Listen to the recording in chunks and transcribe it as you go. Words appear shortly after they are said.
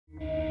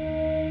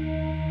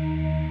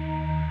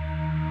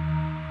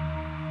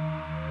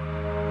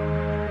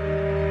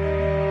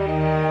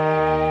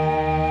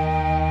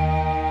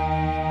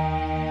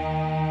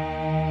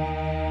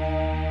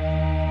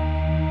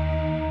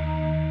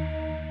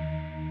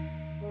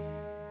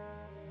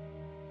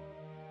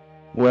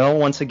Well,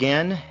 once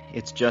again,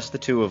 it's just the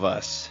two of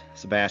us.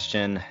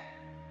 Sebastian,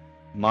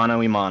 mano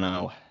y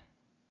mano.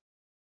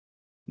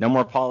 No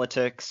more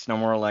politics, no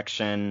more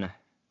election,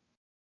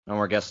 no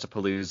more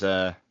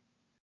Guestapalooza.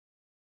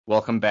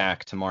 Welcome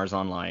back to Mars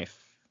on Life.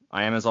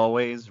 I am, as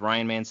always,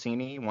 Ryan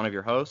Mancini, one of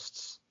your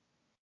hosts.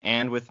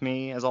 And with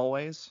me, as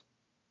always,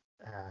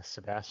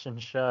 Sebastian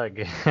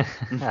Shug.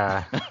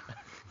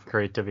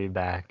 Great to be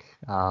back.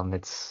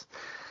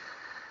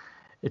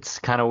 It's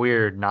kind of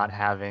weird not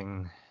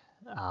having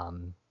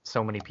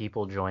so many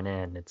people join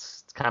in.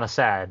 It's kind of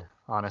sad,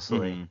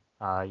 honestly.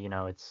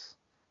 Mhm. It's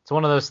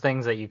one of those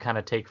things that you kind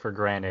of take for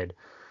granted.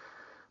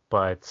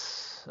 But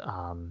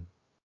um,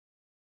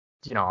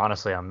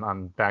 honestly,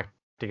 I'm back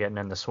to getting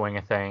in the swing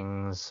of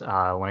things.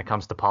 When it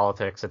comes to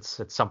politics,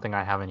 it's something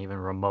I haven't even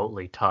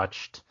remotely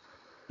touched,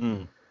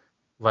 Mm.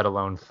 let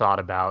alone thought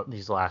about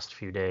these last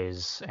few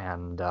days.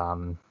 And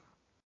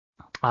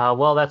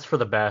well, that's for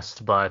the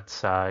best,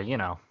 but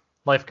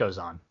life goes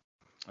on.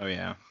 Oh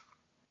yeah.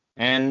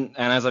 And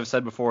as I've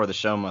said before, the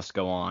show must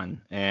go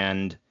on.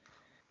 And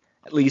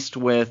at least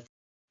with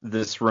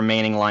this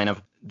remaining lineup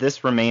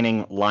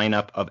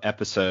of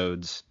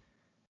episodes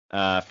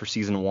for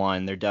season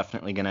one, they're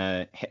definitely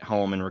gonna hit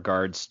home in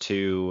regards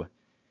to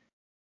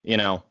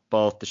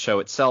both the show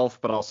itself,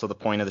 but also the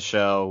point of the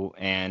show,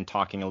 and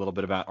talking a little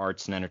bit about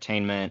arts and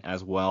entertainment,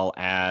 as well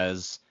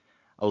as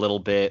a little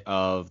bit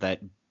of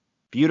that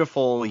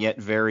beautiful yet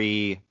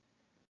very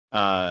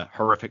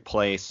horrific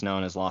place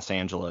known as Los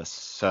Angeles.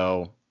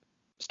 So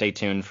stay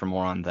tuned for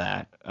more on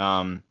that.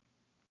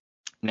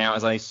 Now,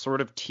 as I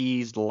sort of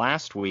teased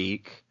last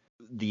week,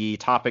 the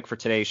topic for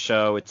today's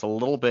show, it's a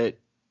little bit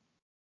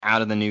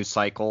out of the news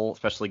cycle,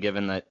 especially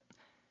given that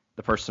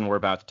the person we're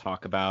about to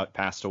talk about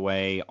passed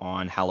away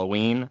on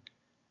Halloween.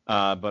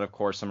 But of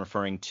course, I'm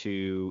referring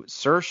to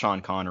Sir Sean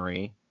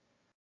Connery.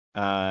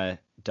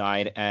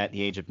 Died at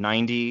the age of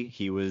 90.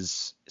 He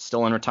was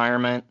still in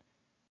retirement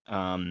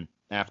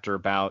after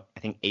about, I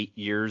think, 8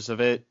 years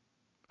of it.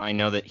 I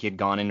know that he had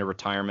gone into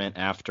retirement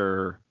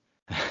after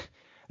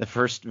the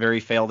first very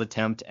failed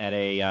attempt at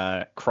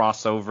a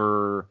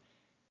crossover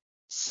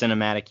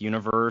cinematic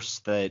universe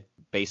that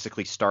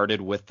basically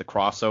started with the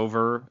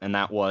crossover, and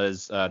that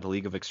was the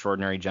League of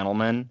Extraordinary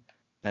Gentlemen.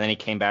 And then he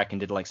came back and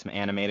did like some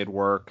animated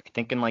work, I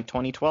think in like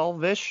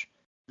 2012-ish.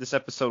 This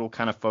episode will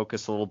kind of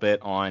focus a little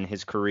bit on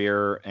his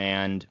career,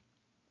 and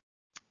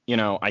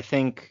I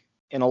think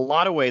in a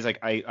lot of ways, like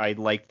I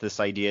liked this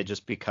idea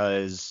just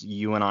because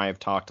you and I have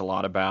talked a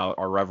lot about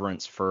our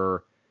reverence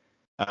for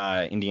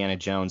Indiana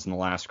Jones and the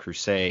Last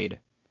Crusade,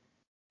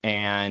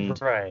 and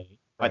Right,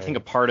 I think a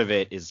right. part of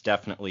it is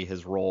definitely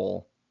his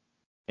role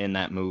in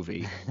that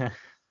movie.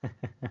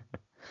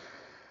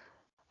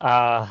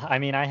 I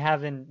mean, I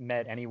haven't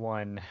met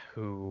anyone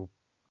who,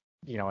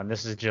 and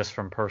this is just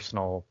from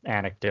personal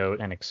anecdote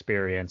and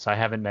experience, I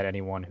haven't met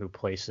anyone who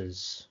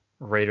places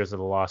Raiders of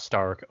the Lost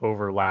Ark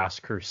over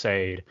Last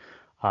Crusade.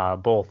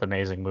 Both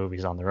amazing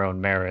movies on their own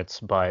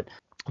merits, but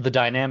the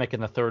dynamic in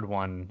the third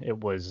one, it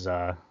was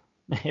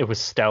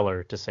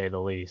stellar to say the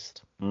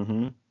least.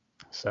 Mm-hmm.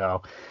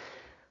 So,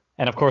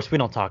 and of course, we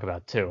don't talk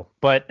about two,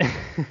 but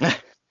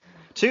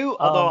Two,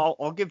 although um,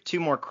 I'll give two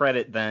more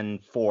credit than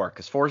four,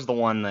 because four is the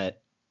one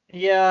that,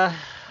 yeah,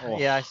 oh,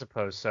 yeah, I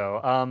suppose so.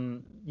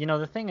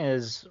 The thing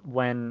is,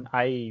 when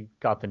I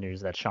got the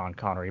news that Sean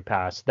Connery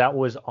passed, that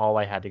was all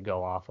I had to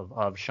go off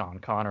of Sean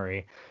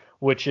Connery,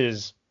 which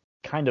is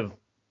kind of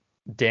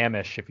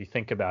damnish if you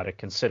think about it,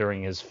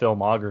 considering his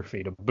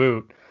filmography to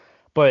boot.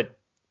 But,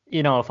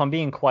 if I'm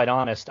being quite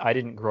honest, I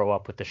didn't grow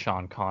up with the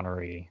Sean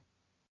Connery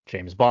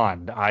James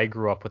Bond. I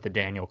grew up with the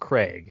Daniel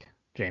Craig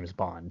James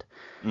Bond.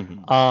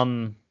 hmm.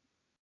 Um,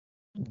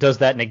 Does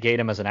that negate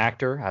him as an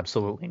actor?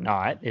 Absolutely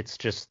not. It's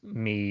just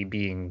me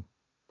being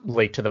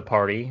late to the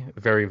party,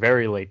 very,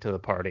 very late to the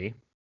party.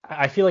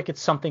 I feel like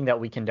it's something that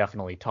we can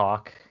definitely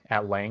talk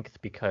at length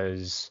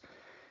because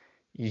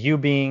you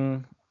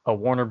being a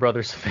Warner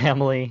Brothers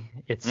family,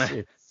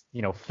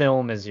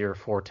 film is your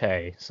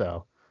forte.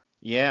 So,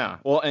 Yeah.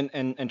 Well,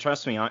 and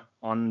trust me,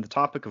 on the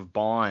topic of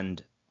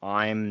Bond,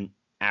 I'm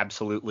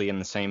absolutely in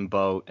the same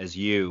boat as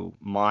you.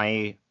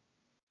 My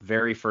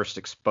very first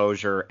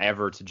exposure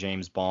ever to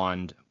James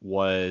Bond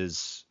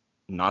was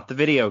not the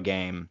video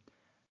game.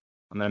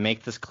 I'm going to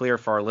make this clear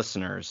for our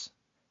listeners.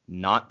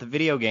 Not the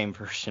video game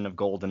version of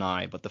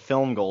GoldenEye, but the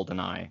film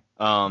GoldenEye.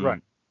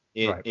 right,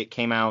 It right. it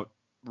came out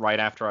right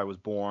after I was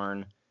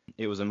born.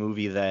 It was a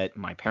movie that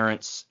my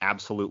parents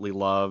absolutely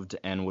loved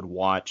and would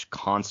watch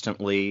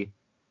constantly,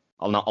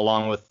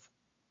 along with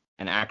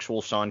an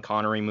actual Sean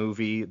Connery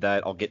movie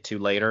that I'll get to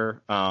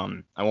later. I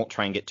won't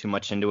try and get too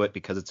much into it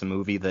because it's a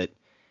movie that,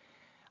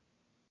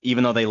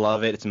 even though they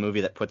love it, it's a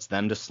movie that puts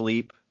them to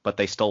sleep, but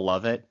they still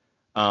love it.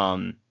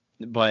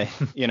 But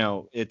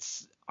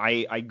it's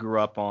I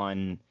grew up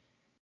on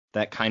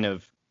that kind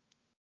of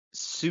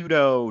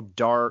pseudo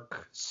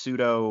dark,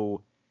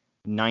 pseudo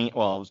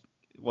well, it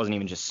wasn't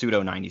even just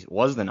pseudo 90s, it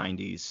was the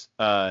 90s.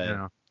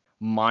 Yeah.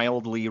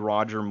 Mildly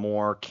Roger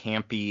Moore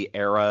campy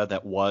era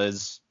that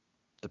was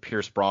the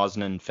Pierce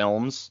Brosnan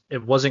films.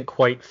 It wasn't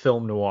quite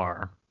film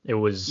noir. It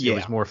was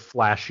Yeah, more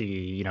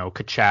flashy,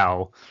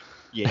 ka-chow.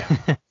 yeah.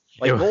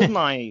 Like It,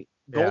 Goldeneye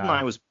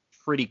yeah. was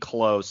pretty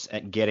close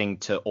at getting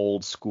to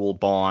old school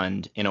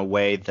Bond in a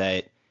way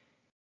that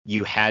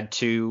you had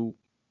to,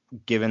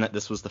 given that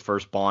this was the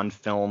first Bond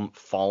film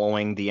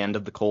following the end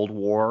of the Cold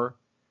War,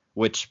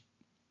 which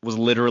was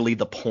literally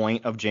the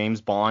point of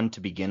James Bond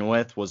to begin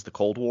with, was the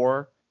Cold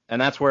War. And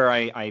that's where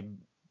I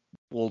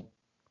will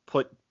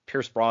put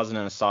Pierce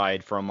Brosnan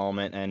aside for a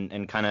moment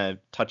and kind of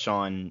touch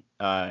on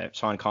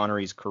Sean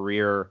Connery's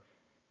career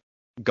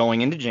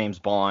going into James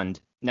Bond.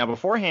 Now,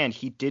 beforehand,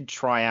 he did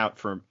try out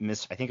for I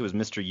think it was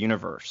Mr.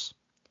 Universe,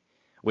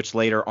 which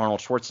later Arnold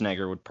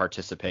Schwarzenegger would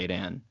participate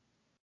in.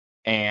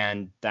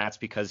 And that's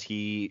because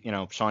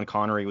Sean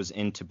Connery was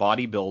into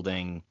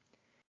bodybuilding,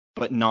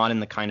 but not in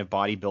the kind of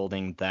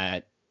bodybuilding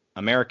that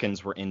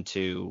Americans were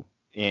into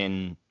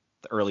in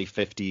the early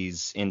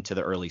 50s into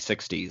the early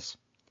 60s.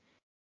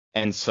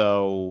 And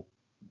so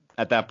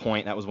at that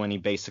point, that was when he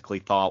basically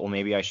thought, well,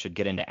 maybe I should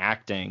get into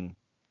acting.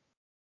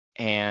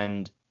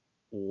 And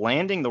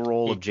landing the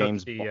role He of took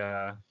James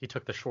Bond. he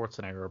took the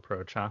Schwarzenegger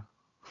approach, huh?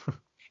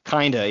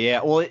 Kinda,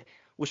 yeah. Well,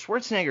 with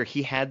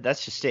Schwarzenegger,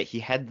 that's just it. He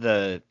had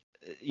the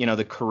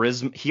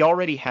charisma. He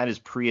already had his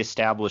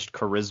pre-established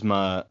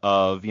charisma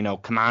of,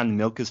 come on,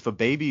 milk is for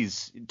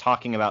babies,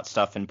 talking about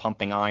stuff and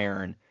pumping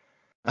iron.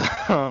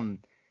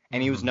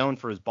 And he was Hmm. known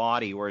for his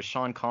body, whereas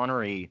Sean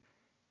Connery,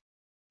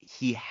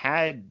 he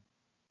had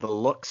the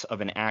looks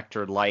of an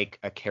actor like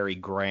a Cary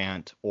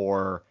Grant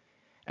or,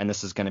 and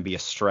this is going to be a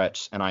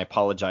stretch, and I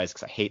apologize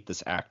because I hate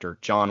this actor,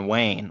 John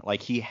Wayne.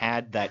 Like he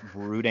had that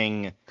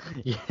brooding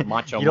You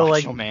macho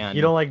you man.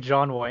 don't like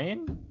John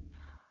Wayne?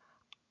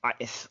 I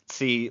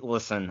see.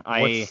 Listen,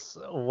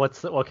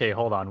 Okay,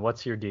 hold on.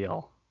 What's your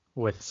deal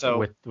with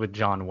so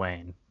John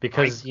Wayne? I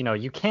Because,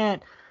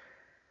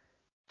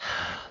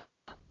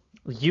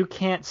 you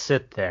can't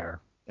sit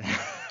there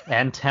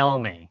and tell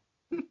me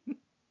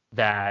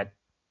that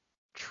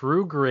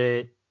True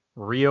Grit,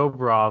 Rio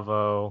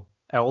Bravo,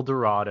 El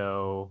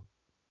Dorado,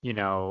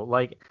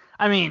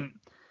 I mean,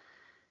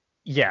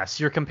 yes,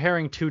 you're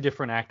comparing two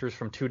different actors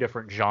from two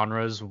different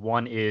genres.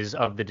 One is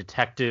of the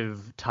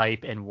detective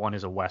type and one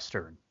is a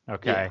Western. yeah.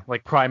 Okay.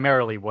 Like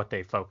primarily what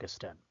they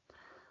focused in.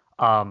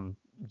 Um,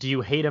 do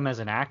you hate him as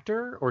an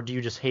actor or do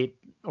you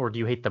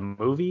hate the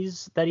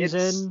movies that he's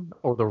It's in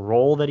or the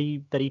role that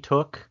he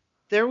took?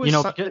 there was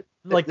some, Because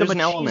like there's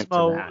an element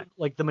to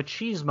that. the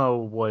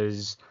machismo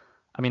was,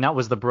 I mean, that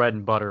was the bread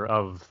and butter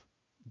of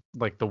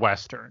like the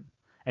Western.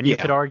 And you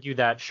could Yeah. argue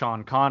that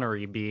Sean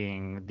Connery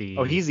being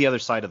Oh, the he's the other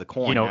side of the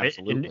coin,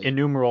 absolutely.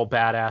 innumerable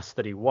badass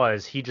that he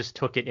was, he just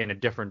took it in a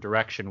different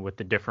direction with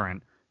the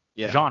different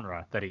Yeah.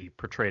 genre that he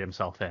portrayed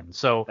himself in.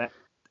 So, That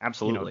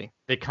absolutely.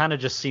 they kind of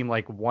just seem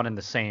like one and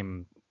the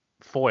same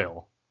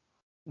foil.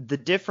 The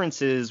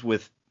difference is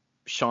with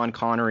Sean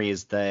Connery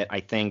is that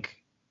I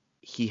think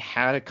he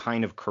had a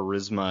kind of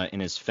charisma in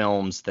his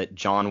films that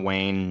John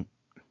Wayne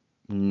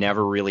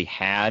never really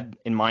had,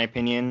 in my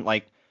opinion.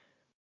 Like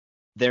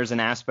there's an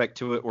aspect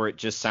to it where it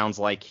just sounds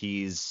like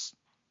he's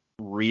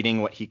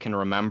reading what he can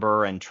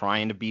remember and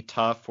trying to be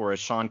tough, whereas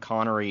Sean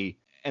Connery,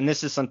 and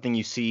this is something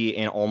you see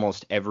in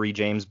almost every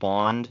James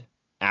Bond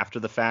after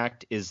the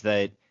fact, is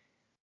that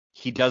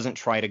he doesn't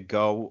try to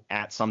go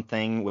at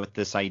something with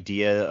this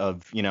idea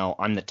of,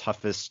 I'm the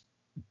toughest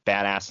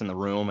badass in the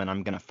room and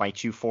I'm going to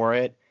fight you for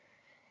it.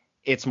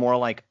 It's more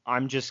like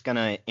I'm just going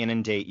to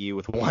inundate you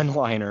with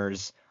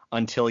one-liners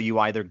until you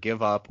either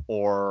give up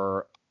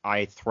or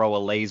I throw a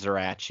laser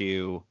at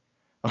you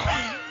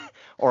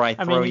or I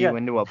I mean, throw you you got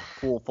into a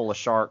pool full of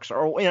sharks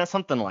or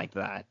something like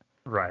that.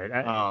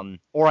 right.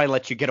 Or I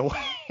let you get away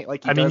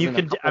like he I mean, does in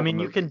a couple of the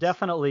you can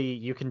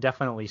movies.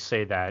 definitely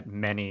say that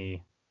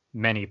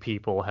many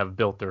people have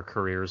built their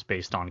careers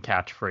based on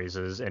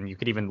catchphrases, and you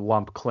could even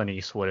lump Clint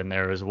Eastwood in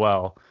there as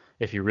well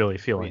if you really Oh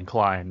feel yeah.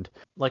 inclined.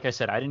 Like I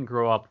said, I didn't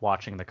grow up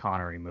watching the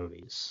Connery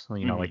movies,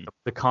 like Hmm.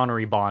 the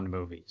Connery Bond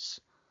movies.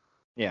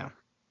 Yeah.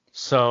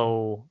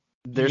 So,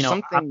 There's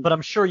something. but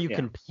I'm sure you Yeah.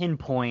 can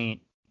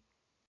pinpoint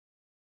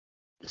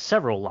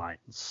several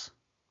lines.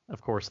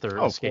 Of course, they're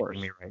Oh, of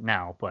escaping me course. right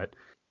now, but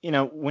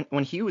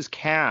When he was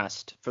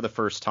cast for the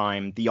first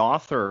time, the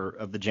author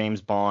of the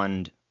James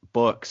Bond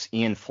books,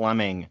 Ian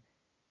Fleming,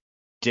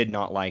 did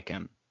not like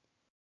him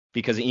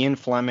because Ian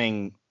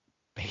Fleming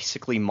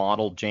basically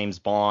modeled James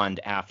Bond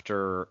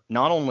after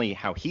not only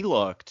how he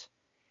looked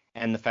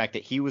and the fact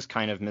that he was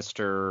kind of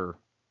Mr.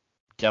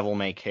 Devil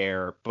May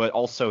Care, but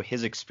also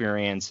his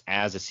experience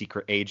as a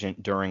secret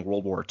agent during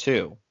World War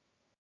II.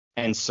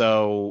 And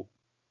so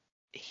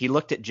he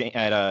looked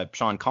at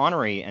Sean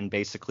Connery and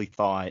basically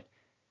thought,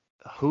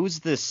 who's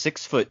this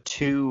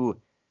 6'2"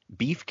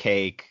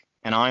 beefcake?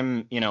 And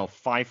I'm,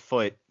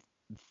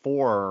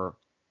 5'4"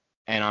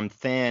 and I'm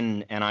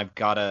thin and I've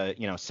got a,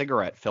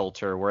 cigarette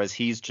filter, whereas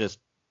he's just,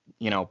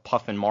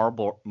 puffing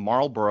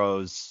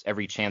Marlboros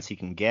every chance he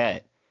can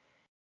get.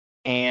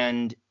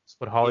 And it's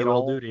what it Hollywood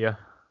will do all, to you.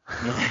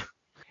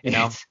 you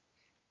know, it's,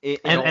 it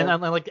all,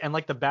 and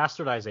like the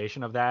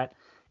bastardization of that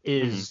mhm,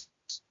 is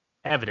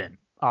evident,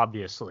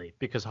 obviously,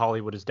 because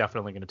Hollywood is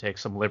definitely going to take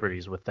some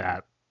liberties with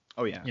that.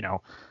 Oh yeah. You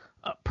know,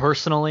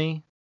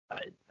 personally,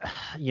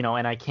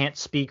 and I can't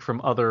speak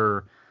from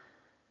other,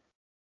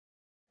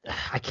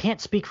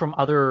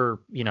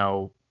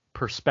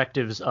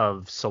 perspectives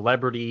of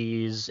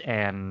celebrities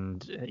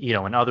and,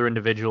 and other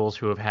individuals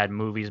who have had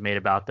movies made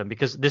about them,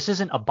 because this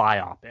isn't a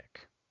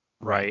biopic,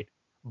 right?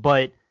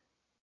 But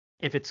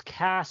if it's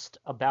cast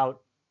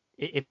about,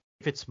 if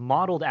it's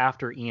modeled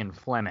after Ian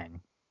Fleming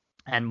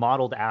and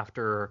modeled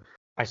after,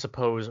 I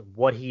suppose,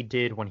 what he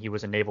did when he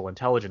was a naval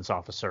intelligence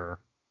officer,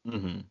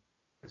 Mm-hmm.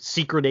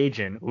 secret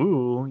agent,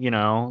 ooh,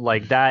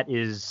 like that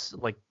is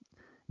like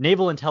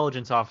naval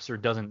intelligence officer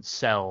doesn't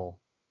sell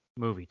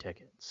movie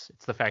tickets.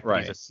 It's the fact that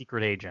he's a Right.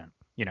 secret agent.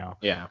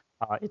 Yeah.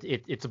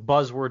 It's a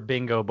buzzword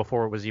bingo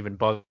before it was even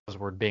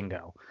buzzword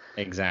bingo.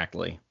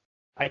 Exactly.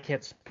 I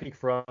can't speak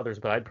for others,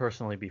 but I'd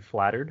personally be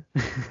flattered.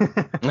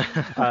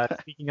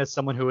 Speaking as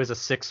someone who is a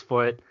 6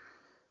 foot,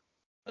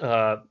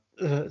 uh,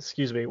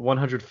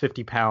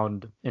 150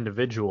 pound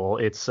individual,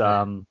 it's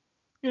kind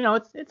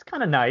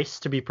of nice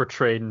to be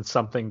portrayed in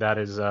something that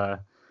is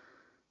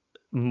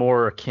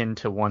more akin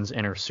to one's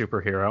inner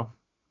superhero.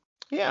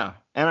 Yeah.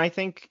 And I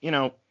think,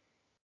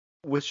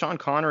 with Sean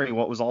Connery,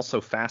 what was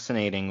also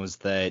fascinating was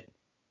that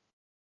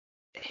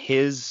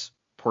his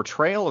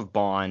portrayal of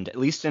Bond, at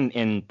least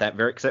in that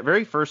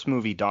very first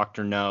movie,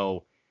 Doctor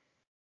No,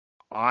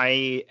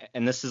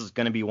 and this is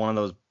going to be one of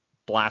those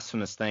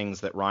blasphemous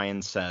things that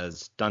Ryan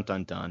says, dun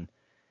dun dun,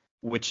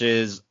 which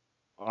is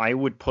I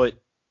would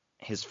put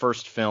his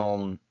first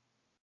film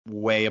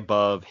way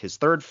above his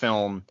third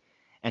film,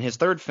 and his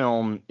third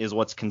film is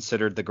what's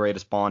considered the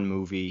greatest Bond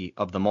movie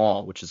of them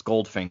all, which is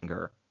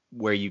Goldfinger,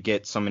 where you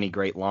get so many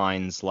great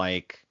lines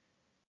like,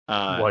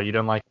 Well, you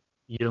didn't like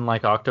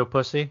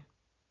Octopussy?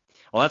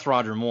 well, that's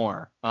Roger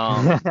Moore.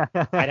 I'd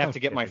have to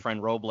get my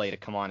friend Roble to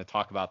come on to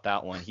talk about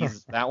that one.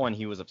 That one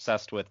he was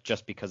obsessed with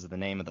just because of the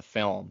name of the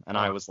film, and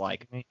I was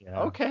like,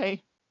 Yeah.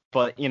 okay.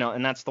 But,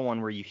 and that's the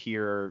one where you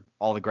hear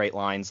all the great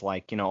lines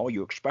like, oh,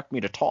 you expect me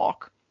to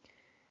talk?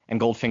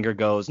 And Goldfinger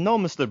goes, no,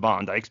 Mr.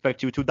 Bond, I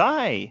expect you to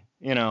die,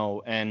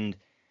 and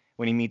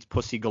when he meets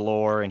Pussy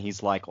Galore and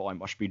he's like, oh, I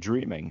must be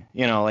dreaming,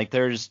 like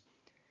there's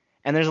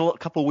a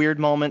couple weird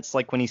moments,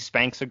 like when he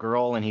spanks a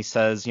girl and he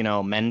says,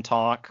 men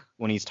talk,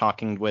 when he's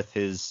talking with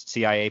his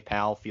CIA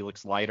pal,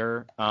 Felix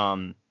Leiter.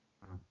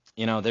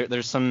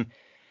 There's some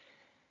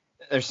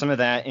of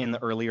that in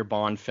the earlier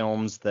Bond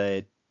films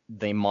that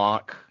they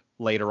mock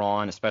later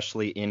on,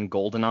 especially in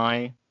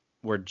GoldenEye,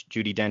 where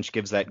Judi Dench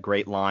gives that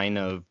great line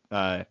of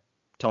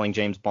telling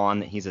James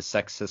Bond that he's a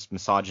sexist,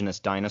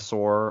 misogynist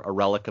dinosaur, a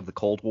relic of the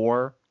Cold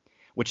War,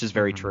 which is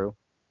very true.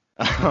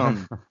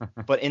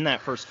 But in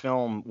that first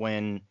film,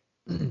 when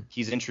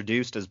he's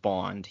introduced as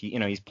Bond,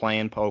 he's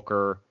playing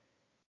poker,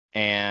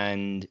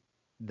 and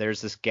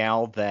there's this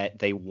gal that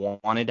they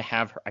wanted to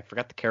have her, I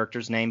forgot the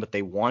character's name, but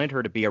they wanted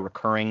her to be a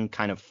recurring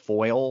kind of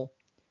foil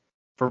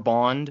for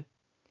Bond,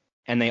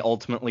 and they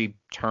ultimately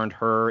they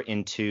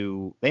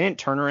didn't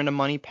turn her into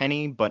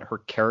Moneypenny, but her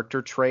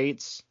character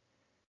traits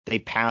they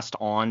passed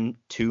on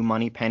to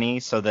Moneypenny,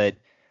 so that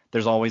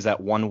there's always that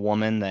one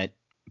woman that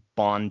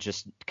Bond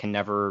just can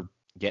never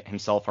get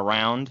himself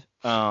around.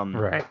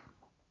 Right.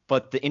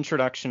 But the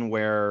introduction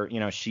where,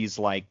 she's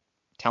like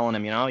telling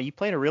him, you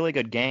played a really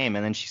good game.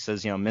 And then she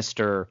says,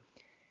 Mr.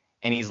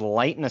 And he's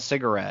lighting a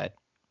cigarette.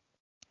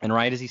 And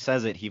right as he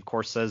says it, he, of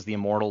course, says the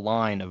immortal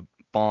line of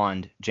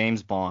Bond,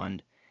 James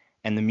Bond.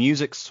 And the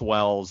music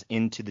swells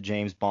into the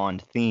James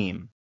Bond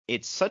theme.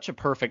 It's such a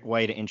perfect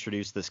way to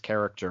introduce this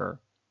character.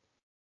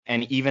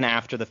 And even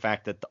after the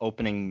fact that the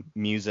opening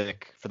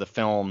music for the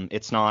film,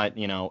 it's not,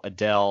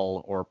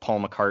 Adele or Paul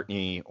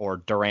McCartney or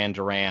Duran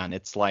Duran.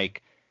 It's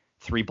like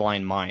Three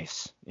Blind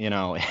Mice.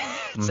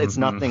 It's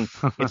nothing.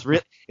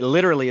 It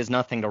literally is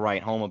nothing to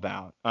write home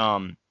about.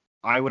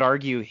 I would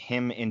argue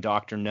him in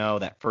Doctor No,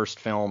 that first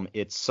film,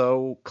 it's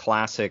so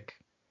classic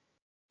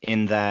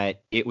in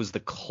that it was the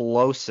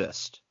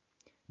closest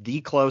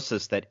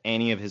that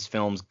any of his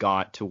films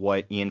got to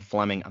what Ian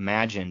Fleming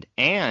imagined.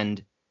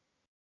 And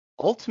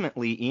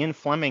ultimately, Ian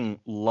Fleming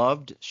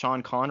loved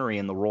Sean Connery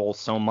in the role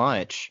so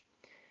much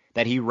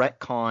that he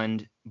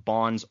retconned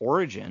Bond's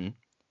origin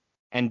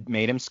and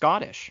made him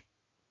Scottish,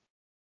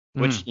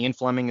 which Ian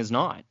Fleming is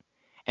not.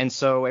 And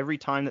so every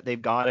time that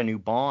they've got a new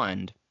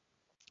Bond,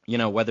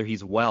 whether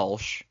he's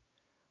Welsh,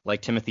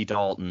 like Timothy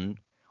Dalton,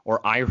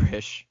 or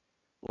Irish,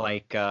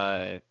 like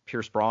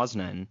Pierce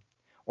Brosnan,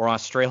 or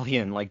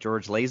Australian, like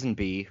George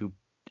Lazenby, who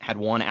had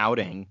one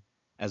outing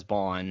as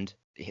Bond,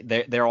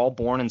 they're all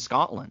born in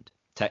Scotland,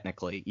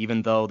 technically,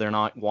 even though they're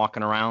not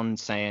walking around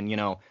saying,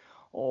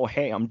 oh,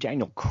 hey, I'm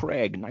Daniel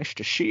Craig, nice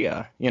to see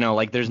ya.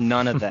 Like there's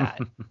none of that.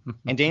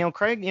 And Daniel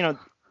Craig,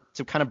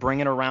 to kind of bring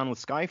it around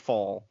with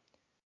Skyfall,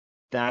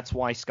 that's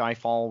why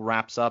Skyfall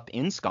wraps up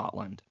in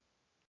Scotland,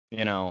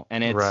 and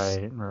it's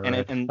right.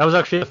 And that was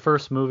actually the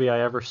first movie I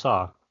ever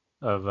saw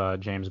of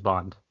James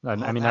Bond. I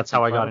mean, that's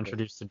how incredible. I got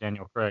introduced to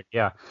Daniel Craig.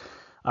 Yeah.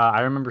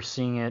 I remember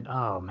seeing it,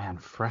 oh man,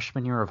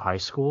 freshman year of high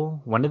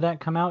school. When did that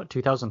come out?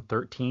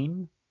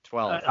 2013?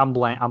 12. I'm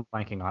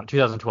blanking on it.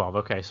 2012.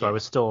 Okay, so I Yeah.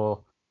 was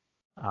still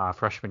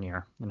freshman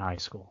year in high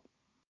school.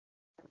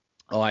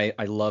 Oh, I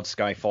love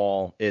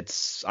Skyfall.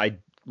 I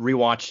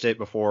rewatched it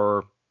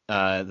before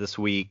this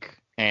week,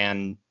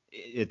 and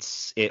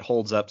it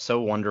holds up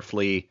so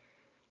wonderfully.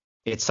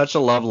 It's such a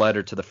love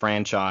letter to the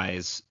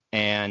franchise,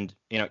 and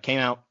it came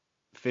out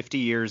 50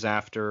 years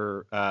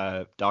after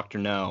Doctor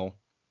No,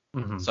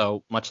 Hmm.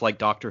 so much like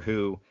Doctor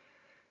Who,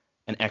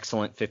 an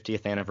excellent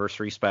 50th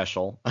anniversary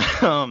special.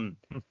 um,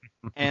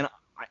 and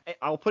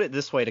I'll put it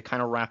this way to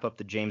kind of wrap up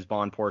the James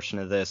Bond portion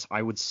of this.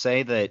 I would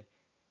say that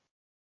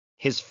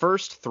his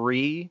first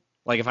three,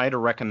 like if I had to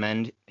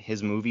recommend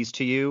his movies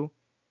to you,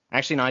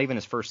 actually not even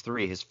his first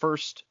three, his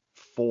first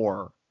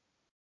four,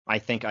 I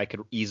think I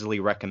could easily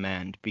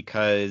recommend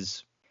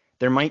because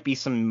there might be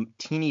some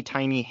teeny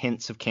tiny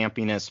hints of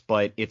campiness,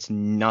 but it's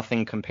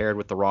nothing compared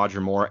with the Roger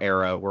Moore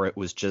era where it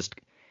was just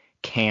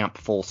camp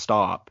full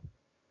stop.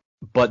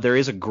 But there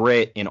is a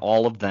grit in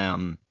all of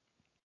them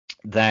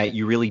that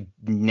you really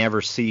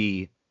never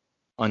see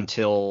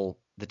until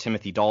the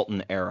Timothy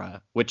Dalton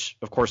era, which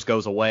of course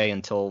goes away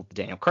until the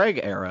Daniel Craig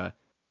era.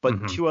 But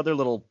Hmm.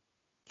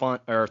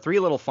 three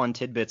little fun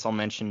tidbits I'll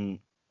mention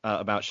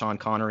about Sean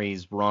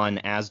Connery's run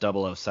as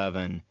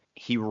 007.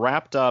 He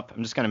wrapped up,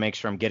 I'm just going to make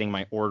sure I'm getting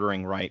my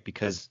ordering right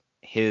because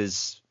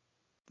his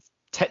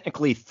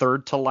technically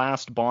third to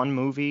last Bond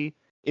movie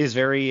is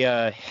very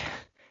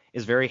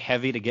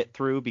heavy to get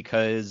through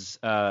because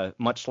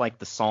much like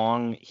the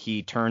song,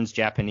 he turns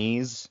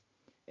Japanese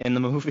in the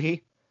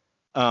movie.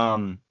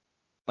 Um,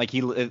 like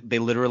they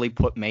literally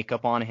put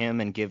makeup on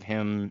him and give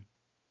him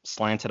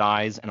slanted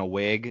eyes and a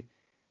wig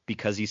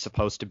because he's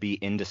supposed to be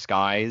in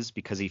disguise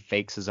because he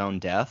fakes his own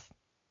death.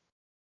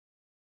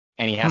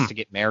 And he has Hmm. to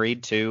get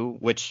married too,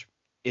 which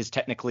is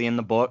technically in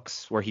the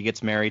books where he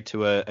gets married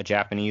to a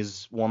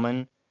Japanese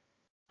woman.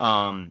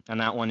 And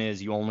that one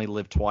is You Only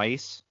Live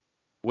Twice,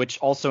 which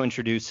also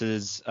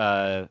introduces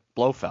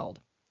Blofeld,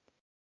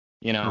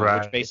 which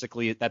Right.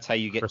 basically that's how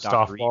you get Dr.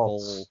 Christoph Evil.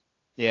 Waltz.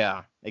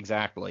 Yeah,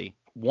 exactly.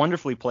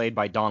 Wonderfully played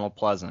by Donald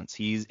Pleasance.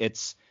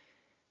 It's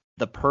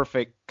the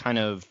perfect kind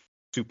of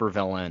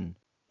supervillain,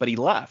 but he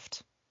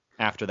left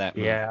after that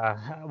movie.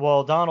 Yeah.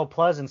 Well, Donald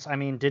Pleasance, I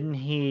mean, didn't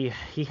he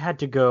had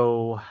to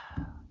go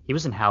he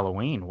was in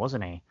Halloween,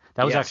 wasn't he?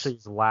 That was Yes, actually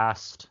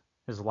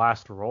his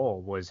last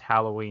role was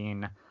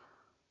Halloween.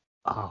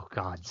 Oh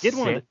God, he did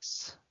one of the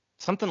 6.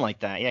 something like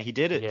that. Yeah, he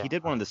did it. Yeah. He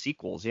did one of the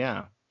sequels.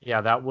 Yeah.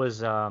 Yeah, that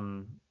was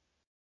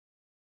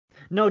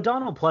no,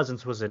 Donald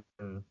Pleasance was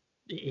in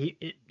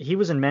he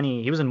was in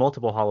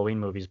multiple Halloween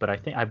movies, but I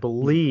Mhm.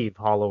 believe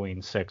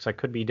Halloween 6. I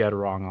could be dead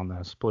wrong on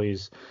this.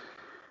 Please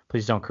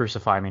don't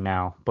crucify me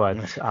now. But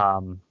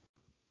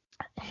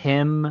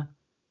him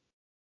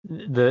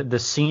the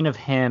scene of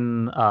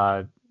him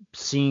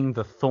seeing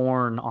the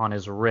thorn on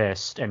his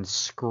wrist and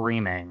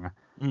screaming,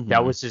 that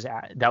Hmm.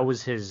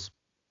 was his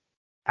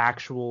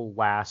actual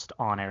last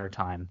on-air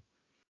time.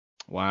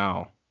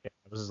 Wow. It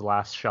was his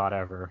last shot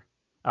ever.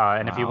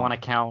 And if you want Wow.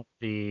 to count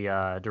the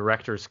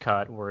director's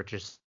cut, where it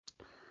just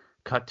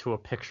cut to a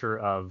picture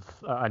of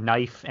a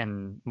knife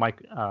and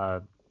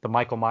the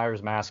Michael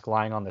Myers mask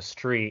lying on the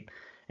street,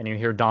 and you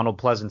hear Donald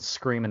Pleasance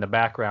scream in the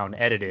background,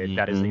 edited,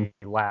 that is Hmm.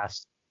 the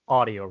last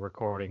audio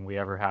recording we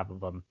ever have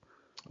of him.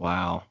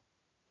 Wow.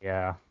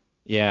 Yeah.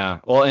 Yeah.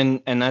 Well,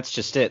 and that's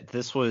just it.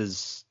 This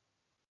was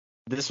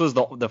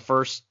the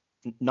first,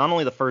 not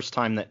only the first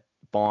time that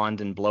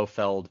Bond and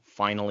Blofeld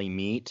finally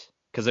meet,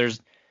 because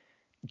there's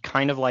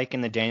kind of like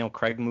in the Daniel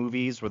Craig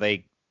movies where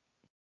they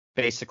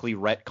basically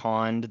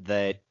retconned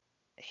that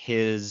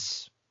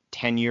his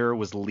tenure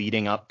was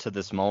leading up to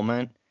this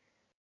moment.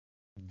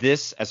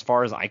 This, as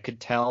far as I could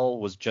tell,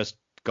 was just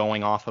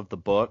going off of the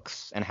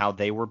books and how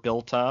they were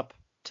built up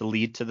to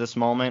lead to this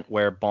moment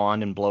where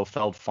Bond and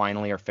Blofeld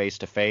finally are face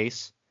to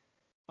face.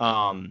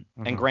 And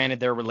Hmm. granted,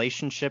 their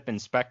relationship in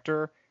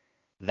Spectre,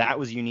 that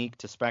was unique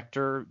to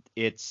Spectre.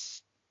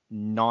 It's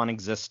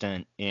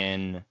non-existent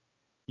in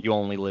You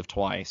Only Live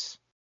Twice.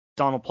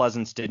 Donald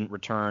Pleasance didn't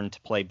return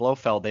to play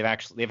Blofeld.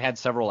 They've had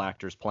several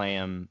actors play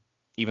him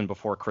even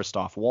before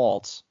Christoph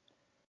Waltz.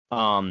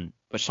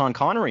 But Sean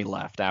Connery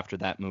left after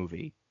that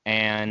movie,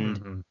 and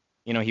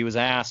Hmm. he was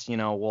asked,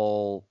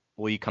 well,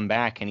 will you come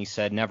back? And he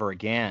said, never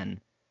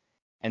again.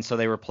 And so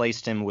they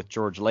replaced him with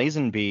George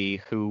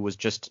Lazenby, who was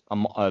just a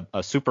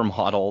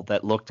supermodel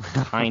that looked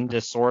kind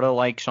of sort of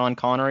like Sean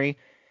Connery.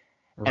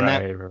 And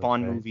that Right,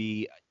 Bond right.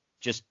 movie,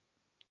 just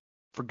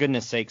for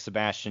goodness sake,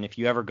 Sebastian, if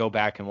you ever go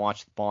back and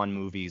watch the Bond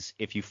movies,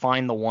 if you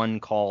find the one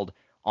called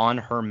On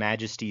Her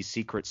Majesty's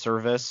Secret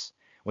Service,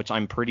 which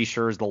I'm pretty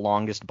sure is the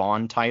longest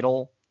Bond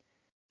title,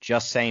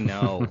 just say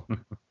no.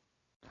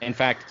 In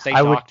fact, say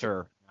I would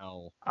Doctor.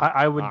 No. Ah.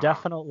 I would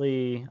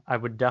definitely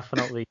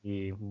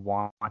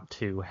want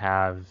to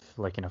have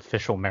like an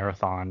official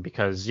marathon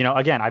because,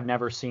 again, I've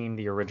never seen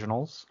the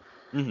originals.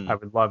 I Hmm.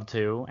 would love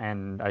to,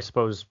 and I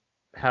suppose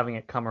having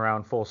it come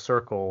around full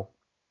circle,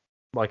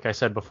 like I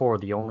said before,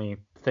 the only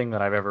thing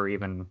that I've ever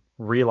even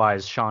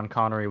realized Sean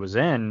Connery was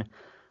in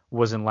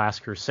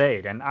Last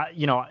Crusade. And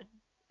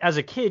as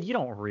a kid, you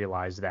don't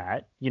realize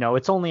that.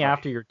 It's only Right.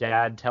 after your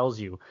dad tells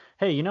you,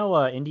 hey,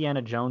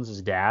 Indiana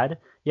Jones's dad?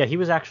 Yeah, he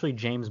was actually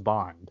James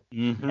Bond.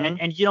 Mm-hmm.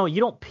 And you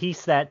don't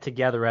piece that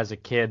together as a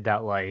kid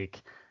that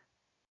like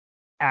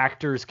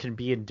actors can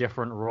be in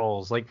different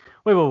roles. Like,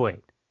 wait.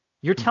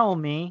 You're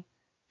telling me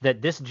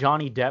that this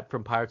Johnny Depp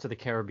from Pirates of the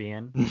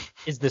Caribbean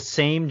is the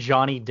same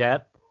Johnny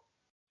Depp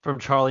from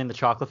Charlie and the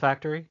Chocolate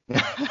Factory?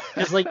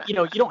 Because like, you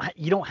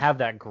don't have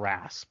that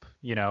grasp,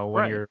 when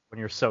Right.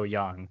 you're so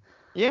young.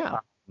 Yeah.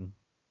 Um,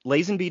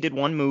 Lazenby did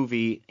one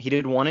movie. He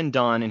did one and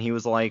done, and he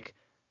was like,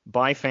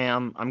 "Bye,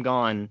 fam. I'm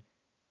gone."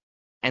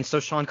 And so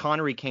Sean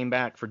Connery came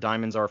back for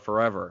Diamonds Are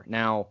Forever.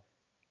 Now,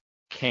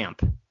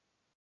 camp.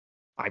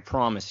 I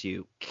promise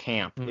you,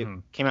 camp. It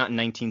mhm. came out in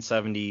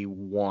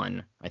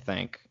 1971, I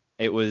think.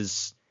 It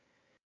was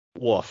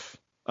woof.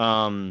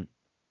 Um,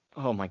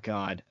 oh my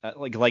God.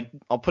 Like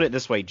I'll put it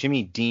this way,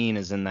 Jimmy Dean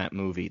is in that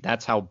movie.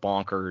 That's how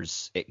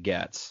bonkers it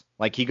gets.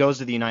 Like he goes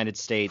to the United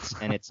States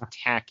and it's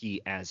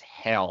tacky as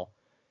hell.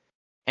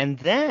 And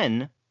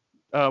then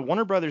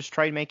Warner Brothers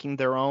tried making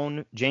their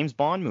own James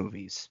Bond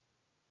movies.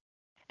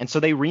 And so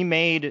they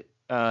remade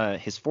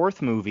his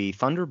fourth movie,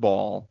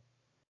 Thunderball,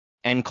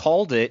 and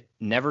called it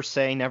Never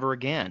Say Never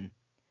Again.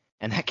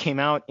 And that came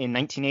out in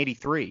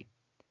 1983.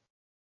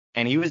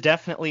 And he was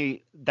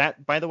definitely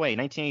that, by the way,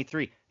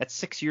 1983, that's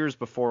 6 years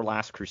before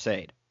Last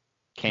Crusade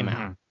came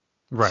out. Mhm.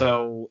 Right.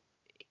 So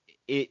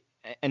it,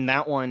 and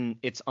that one,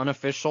 it's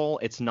unofficial.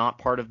 It's not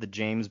part of the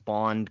James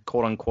Bond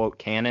quote unquote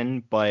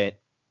canon, but,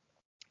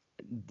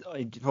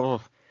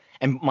 oh,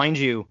 and mind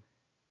you,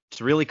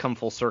 to really come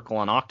full circle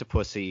on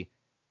Octopussy,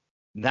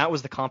 that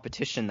was the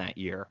competition that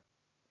year.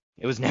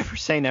 It was Never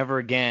Say Never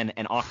Again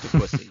and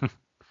Octopussy.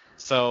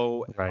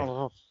 So, Right.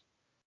 oh,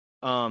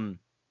 um,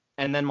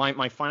 and then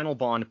my final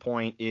Bond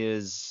point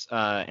is,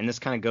 and this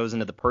kind of goes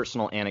into the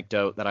personal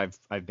anecdote that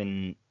I've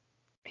been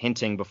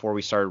hinting before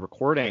we started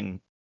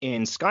recording.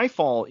 In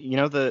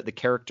Skyfall, the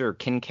character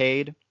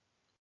Kincaid,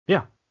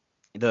 Yeah.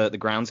 the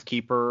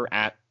groundskeeper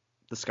at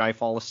the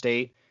Skyfall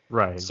estate.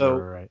 Right. So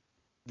Right.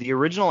 the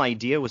original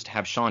idea was to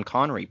have Sean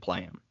Connery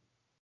play him,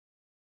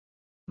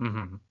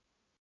 Mhm.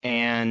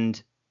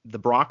 and the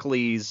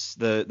Broccoli's,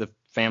 the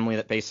family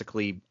that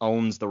basically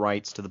owns the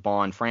rights to the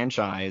Bond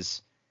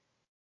franchise,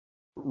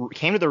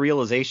 came to the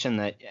realization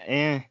that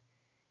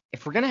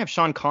if we're gonna have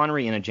Sean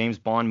Connery in a James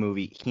Bond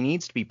movie, he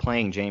needs to be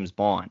playing James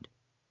Bond.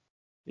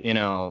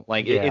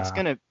 Like Yeah.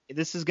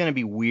 this is gonna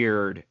be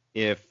weird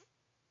if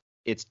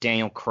it's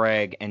Daniel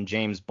Craig and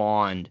James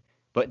Bond,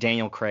 but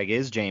Daniel Craig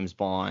is James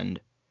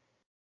Bond.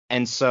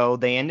 And so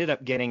they ended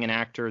up getting an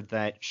actor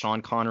that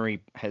Sean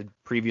Connery had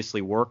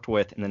previously worked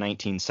with in the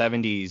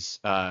 1970s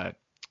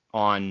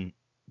on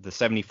the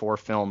 74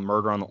 film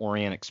Murder on the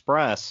Orient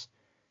Express,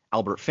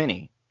 Albert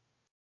Finney.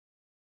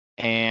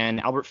 And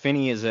Albert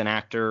Finney is an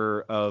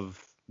actor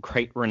of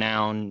great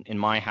renown in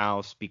my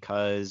house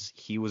because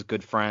he was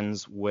good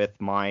friends with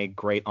my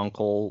great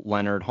uncle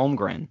Leonard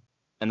Holmgren.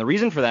 And the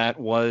reason for that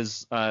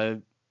was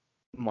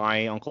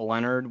my uncle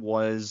Leonard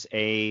was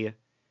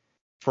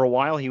for a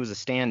while he was a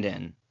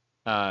stand-in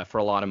for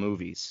a lot of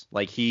movies.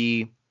 Like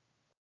he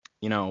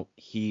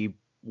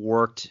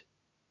worked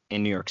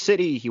in New York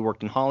City, he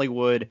worked in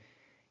Hollywood.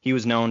 He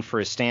was known for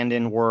his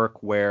stand-in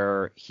work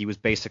where he was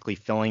basically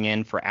filling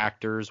in for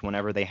actors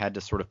whenever they had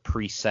to sort of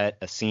preset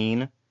a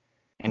scene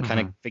and kind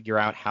of Mhm. figure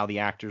out how the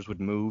actors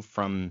would move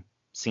from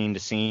scene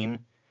to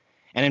scene.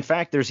 And in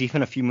fact, there's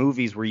even a few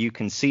movies where you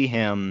can see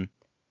him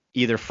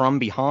either from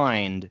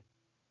behind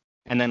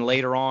and then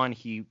later on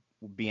he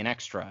would be an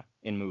extra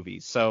in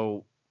movies.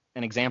 So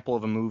an example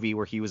of a movie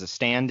where he was a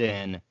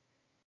stand-in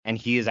and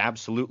he is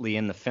absolutely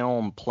in the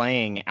film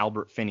playing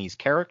Albert Finney's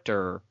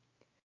character.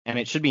 And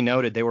it should be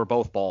noted they were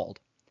both bald.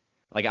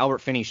 Like Albert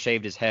Finney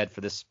shaved his head for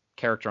this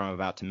character I'm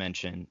about to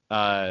mention.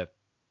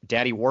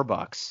 Daddy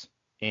Warbucks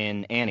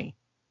in Annie.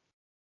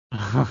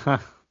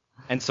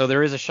 And so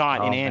there is a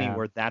shot in Oh Annie man.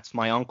 where that's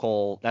my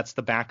uncle, that's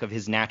the back of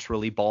his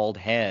naturally bald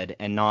head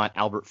and not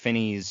Albert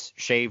Finney's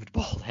shaved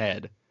bald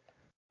head.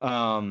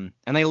 And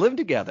they lived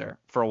together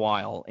for a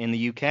while in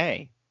the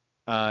UK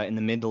in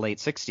the mid to late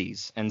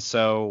 60s. And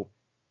so,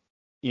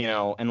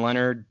 and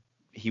Leonard,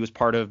 he was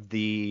part of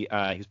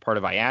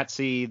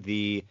IATSE,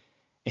 the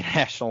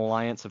International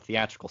Alliance of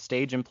Theatrical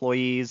Stage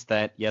Employees,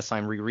 that, yes,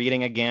 I'm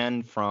rereading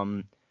again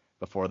from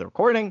before the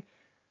recording.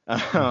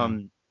 Mhm.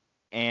 Um,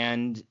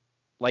 and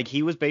like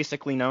he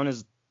became known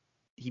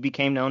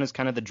as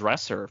kind of the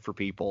dresser for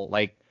people.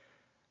 Like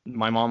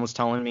my mom was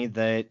telling me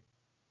that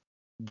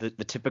the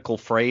typical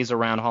phrase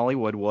around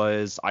Hollywood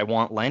was, I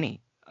want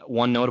Lenny.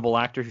 One notable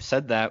actor who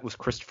said that was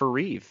Christopher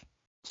Reeve,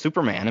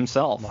 Superman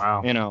himself,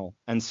 Wow.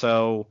 And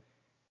so,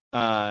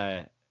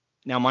 uh,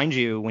 now mind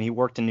you, when he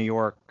worked in New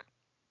York,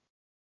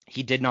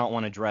 he did not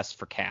want to dress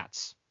for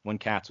Cats when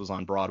Cats was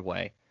on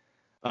Broadway.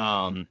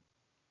 Um,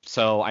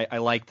 so I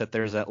like that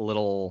there's that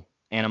little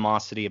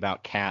animosity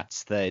about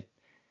Cats that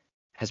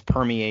has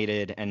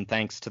permeated, and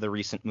thanks to the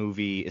recent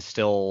movie, is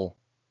still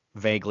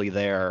vaguely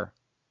there,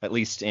 at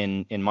least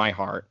in my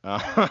heart.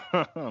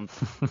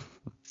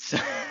 So,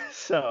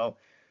 so,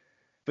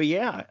 But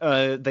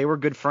yeah, they were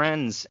good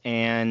friends,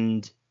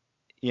 and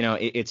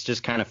it's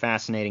just kind of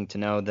fascinating to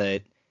know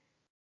that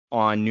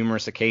on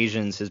numerous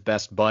occasions, his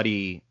best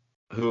buddy,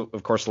 who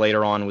of course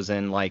later on was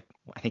in I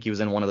think he was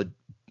in one of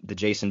the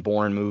Jason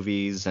Bourne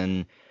movies,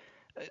 and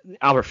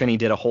Albert Finney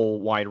did a whole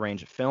wide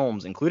range of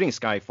films, including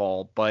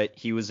Skyfall, but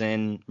he was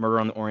in Murder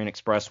on the Orient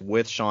Express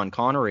with Sean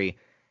Connery.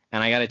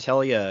 And I got to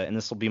tell you, and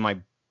this will be my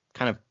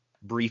kind of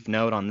brief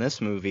note on this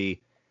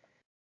movie,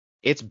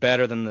 it's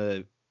better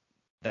than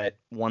that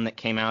one that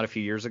came out a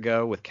few years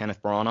ago with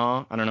Kenneth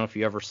Branagh. I don't know if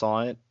you ever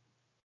saw it.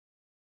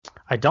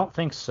 I don't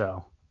think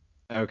so.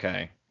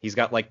 Okay. He's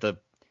got like the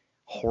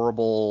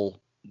horrible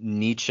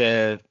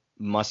Nietzsche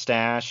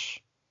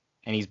mustache,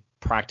 and he's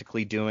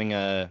practically doing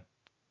a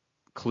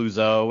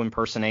Clouseau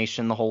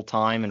impersonation the whole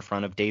time in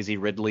front of Daisy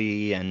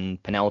Ridley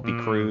and Penelope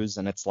Cruz,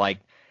 and it's like,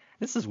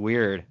 this is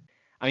weird.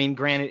 I mean,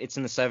 granted, it's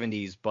in the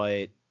 70s,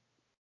 but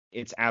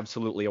it's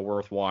absolutely a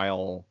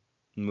worthwhile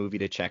movie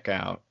to check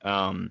out.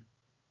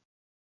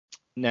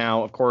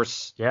 Now, of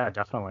course, Yeah,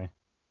 definitely.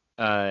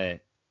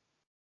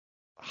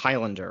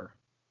 Highlander.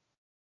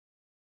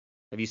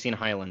 Have you seen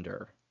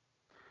Highlander?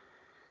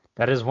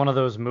 That is one of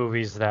those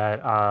movies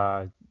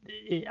that,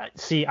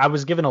 see, I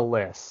was given a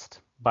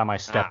list by my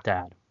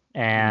stepdad,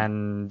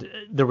 and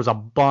there was a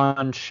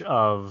bunch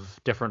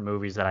of different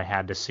movies that I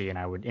had to see, and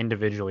I would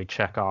individually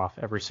check off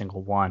every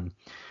single one.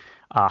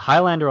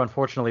 Highlander,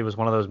 unfortunately, was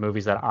one of those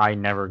movies that I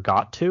never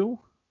got to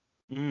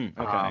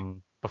Okay.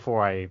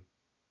 before I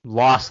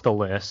lost the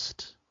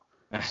list.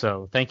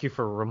 So thank you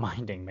for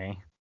reminding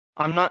me.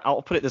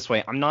 I'll put it this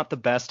way. I'm not the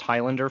best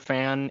Highlander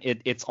fan.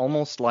 It's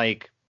almost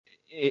like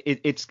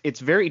it's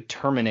very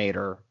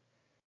Terminator.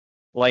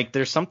 Like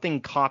there's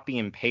something copy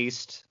and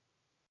paste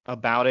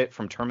about it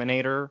from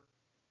Terminator,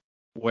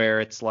 where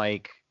it's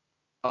like,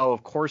 oh,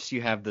 of course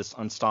you have this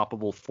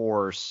unstoppable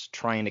force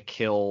trying to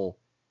kill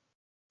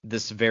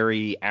this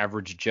very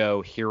average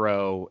Joe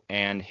hero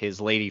and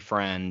his lady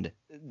friend.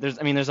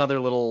 There's other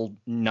little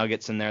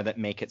nuggets in there that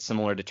make it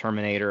similar to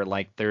Terminator.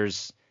 Like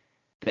there's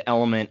the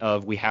element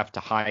of we have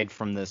to hide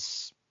from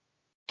this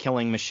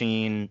killing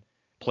machine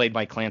played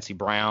by Clancy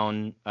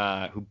Brown,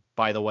 who,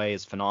 by the way,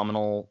 is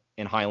phenomenal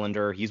in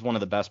Highlander. He's one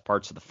of the best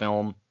parts of the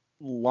film.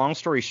 Long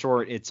story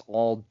short, it's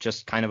all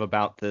just kind of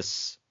about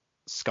this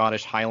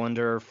Scottish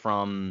Highlander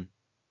from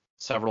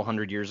several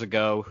hundred years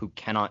ago who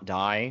cannot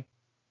die.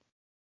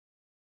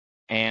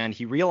 And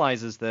he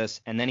realizes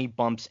this, and then he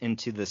bumps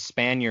into the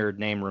Spaniard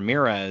named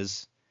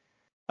Ramirez,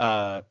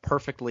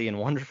 perfectly and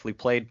wonderfully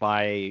played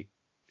by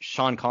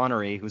Sean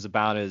Connery, who's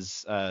about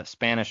as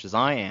Spanish as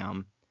I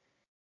am.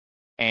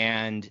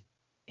 And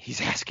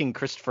he's asking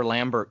Christopher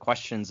Lambert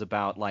questions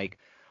about like,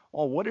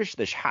 oh, what is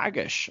this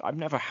haggis? I've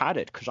never had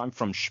it because I'm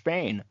from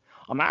Spain.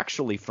 I'm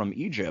actually from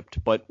Egypt,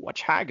 but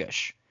what's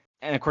haggis?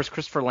 And of course,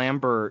 Christopher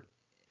Lambert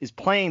is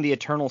playing the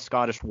eternal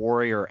Scottish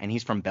warrior, and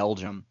he's from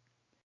Belgium.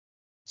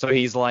 So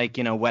he's like,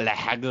 well, a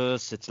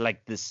haggis, it's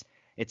like this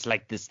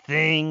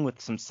thing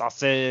with some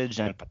sausage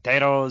and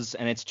potatoes,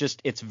 and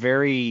it's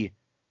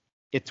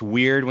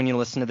weird when you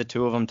listen to the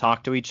two of them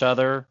talk to each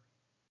other,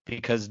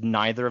 because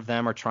neither of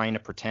them are trying to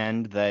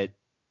pretend that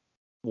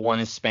one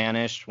is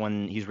Spanish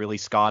when he's really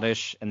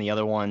Scottish, and the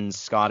other one's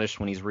Scottish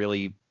when he's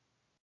really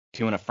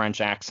doing a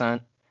French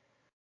accent.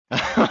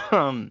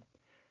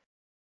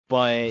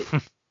 But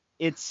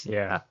it's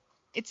Yeah.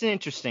 It's an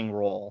interesting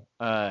role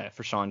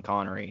for Sean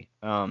Connery.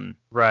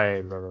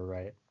 Right.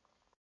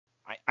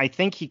 I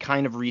think he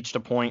kind of reached a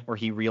point where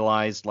he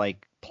realized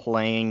like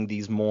playing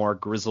these more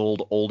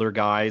grizzled older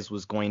guys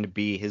was going to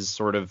be his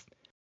sort of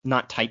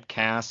not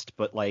typecast,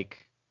 but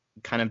like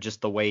kind of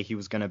just the way he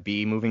was going to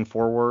be moving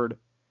forward.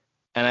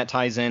 And that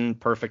ties in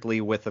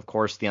perfectly with, of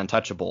course, The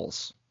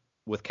Untouchables,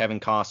 with Kevin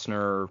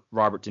Costner,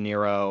 Robert De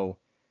Niro,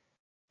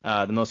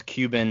 the most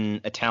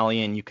Cuban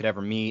Italian you could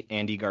ever meet,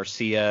 Andy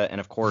Garcia, and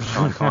of course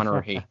Sean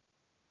Connery.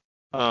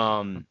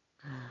 Oh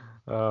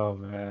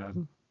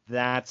man.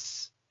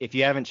 That's, if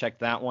you haven't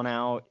checked that one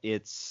out,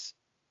 it's,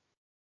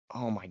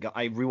 oh my god,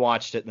 I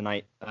rewatched it the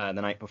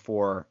night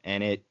before,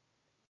 and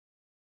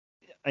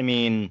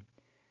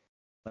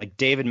like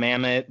David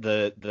Mamet,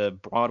 the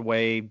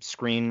Broadway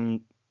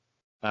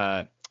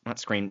not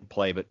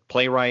screenplay, but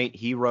playwright,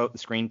 he wrote the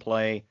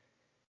screenplay.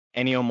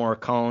 Ennio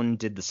Morricone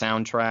did the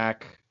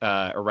soundtrack,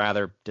 or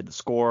rather did the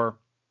score.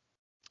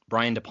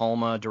 Brian De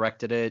Palma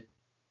directed it.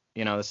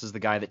 This is the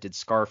guy that did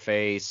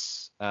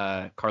Scarface,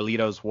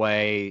 Carlito's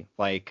Way.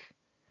 Like,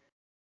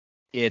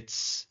 and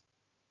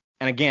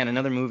again,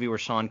 another movie where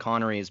Sean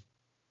Connery is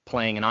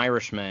playing an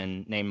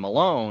Irishman named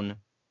Malone,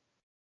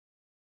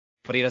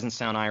 but he doesn't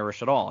sound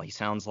Irish at all. He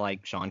sounds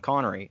like Sean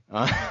Connery.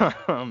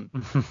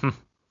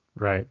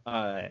 Right.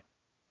 I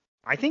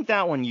think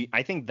that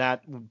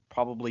would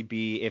probably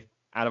be, if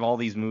out of all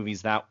these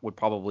movies, that would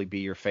probably be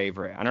your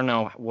favorite. I don't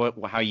know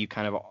how you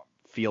kind of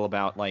feel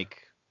about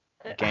like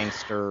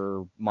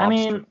gangster,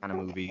 mobster kind of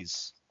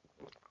movies.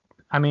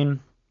 I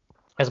mean,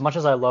 as much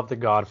as I love The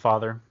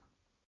Godfather,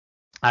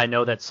 I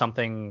know that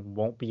something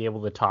won't be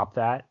able to top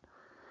that.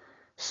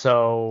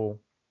 So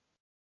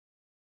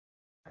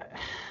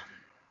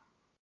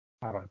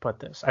how do I put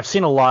this? I've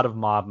seen a lot of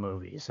mob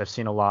movies. I've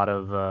seen a lot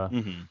of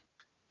Hmm.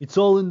 it's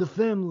all in the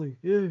family,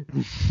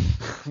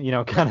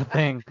 yeah, kind of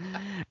thing.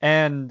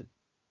 And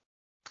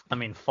I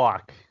mean,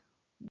 fuck.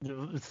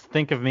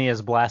 Think of me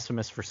as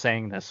blasphemous for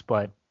saying this,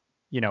 but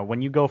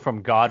when you go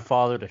from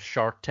Godfather to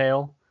Shark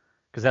Tale,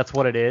 because that's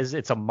what it is,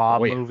 it's a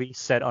mob Oh yeah. movie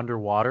set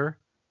underwater.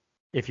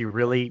 If you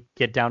really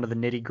get down to the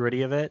nitty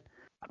gritty of it,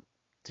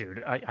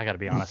 dude, I gotta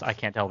be honest, I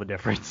can't tell the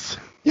difference.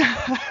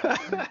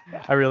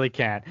 I really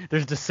can't.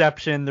 There's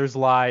deception, there's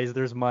lies,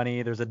 there's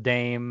money, there's a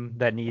dame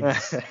that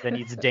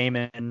needs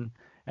Damon,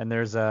 and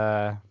there's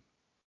the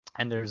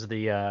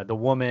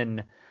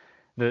woman,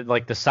 the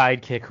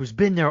sidekick who's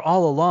been there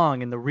all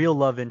along, and the real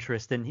love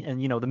interest, and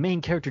the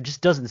main character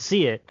just doesn't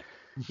see it.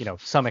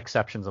 Some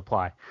exceptions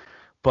apply,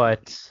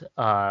 but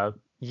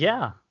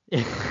yeah.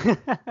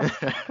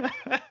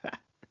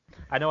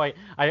 I know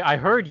I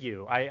heard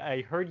you.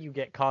 I heard you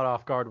get caught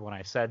off guard when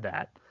I said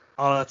that.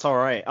 Oh, that's all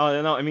right.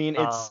 Oh no, I mean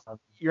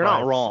you're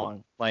not But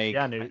wrong. Like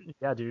yeah, dude.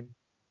 Yeah, dude.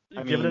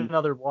 I Give it mean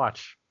another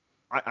watch.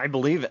 I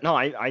believe it. No,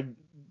 I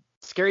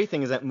scary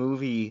thing is that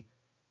movie.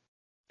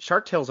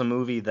 Shark Tale's a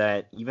movie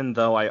that even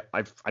though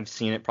I've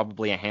seen it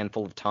probably a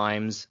handful of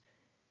times,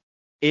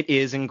 it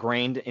is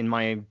ingrained in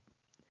my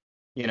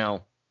you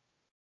know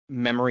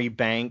memory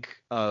bank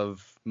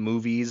of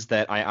movies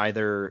that I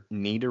either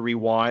need to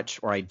rewatch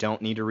or I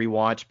don't need to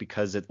rewatch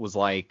because it was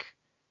like,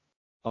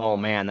 oh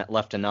man, that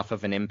left enough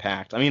of an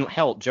impact. I mean,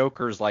 hell,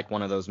 Joker's like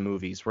one of those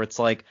movies where it's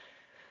like,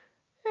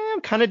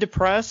 I'm kind of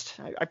depressed.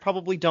 I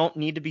probably don't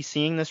need to be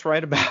seeing this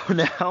right about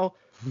now.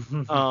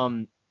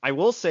 I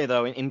will say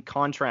though, in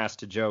contrast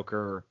to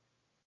Joker,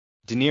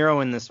 De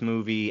Niro in this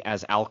movie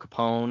as Al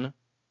Capone,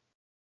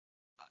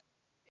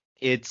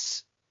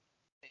 it's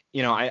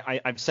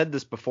I've said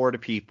this before to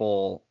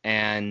people,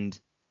 and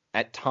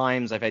at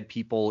times I've had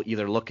people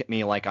either look at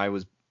me like I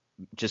was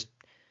just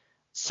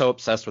so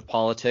obsessed with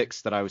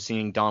politics that I was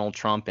seeing Donald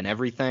Trump and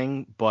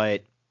everything,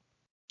 but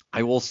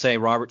I will say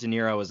Robert De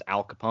Niro as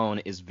Al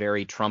Capone is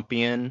very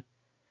Trumpian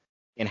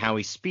in how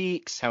he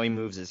speaks, how he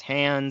moves his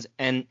hands,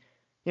 and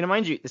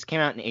mind you, this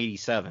came out in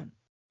 '87,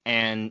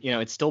 and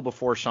it's still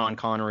before Sean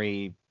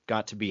Connery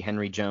got to be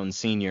Henry Jones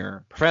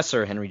Sr.,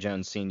 Professor Henry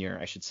Jones Sr.,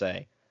 I should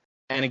say.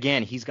 And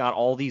again, he's got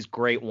all these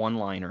great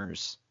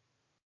one-liners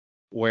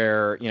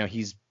where,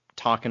 he's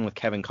talking with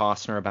Kevin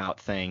Costner about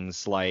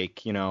things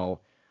like,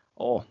 oh,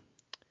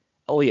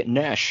 Elliot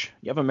Ness,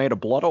 you ever made a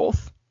blood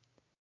oath?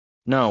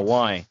 No,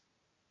 why?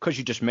 Because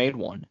you just made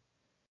one.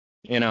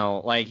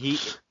 Like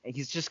he's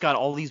just got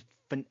all these,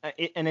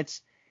 and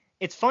it's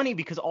funny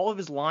because all of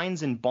his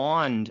lines in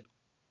Bond,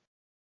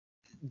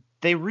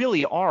 they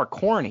really are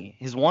corny.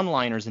 His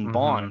one-liners in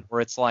Bond,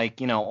 where it's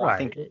like,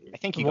 Right. I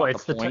think you Well,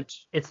 got the point.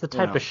 It's the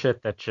type of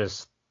shit that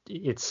just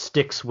it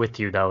sticks with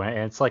you though, and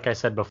it's like I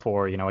said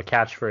before, a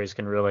catchphrase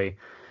can really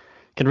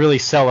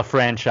sell a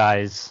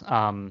franchise.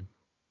 Or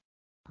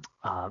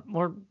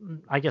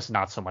I guess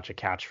not so much a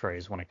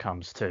catchphrase when it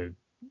comes to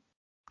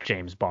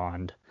James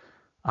Bond.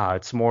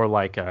 It's more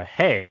like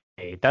hey,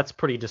 that's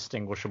pretty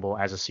distinguishable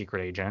as a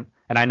secret agent,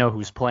 and I know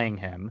who's playing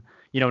him.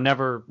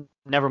 Never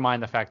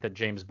mind the fact that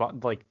James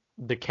Bond, like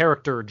the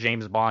character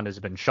James Bond, has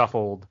been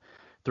shuffled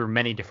through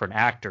many different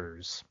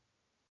actors.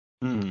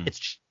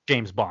 It's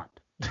James Bond.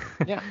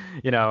 Yeah.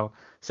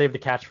 Save the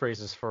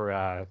catchphrases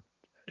for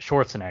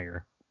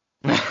Schwarzenegger.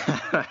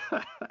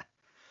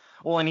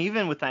 Well, and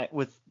even with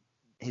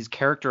his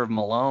character of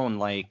Malone,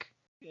 like,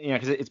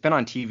 because it's been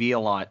on TV a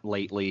lot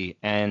lately,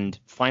 and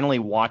finally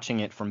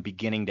watching it from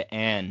beginning to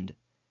end,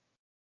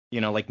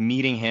 like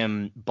meeting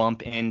him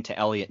bump into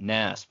Elliot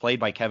Ness, played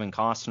by Kevin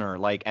Costner.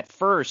 Like, at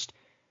first,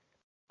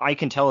 I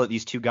can tell that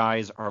these two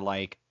guys are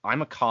like,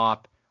 I'm a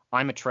cop,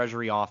 I'm a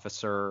treasury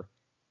officer,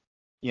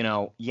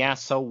 yeah,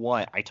 so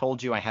what? I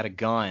told you I had a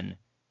gun,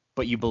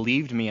 but you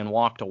believed me and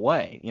walked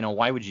away.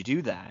 Why would you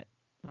do that?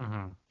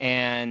 Mm-hmm.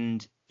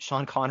 And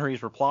Sean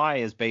Connery's reply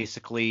is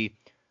basically,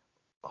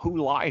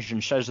 who lies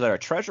and says they're a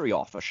treasury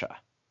officer?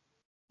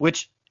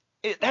 Which,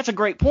 that's a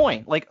great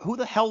point. Like, who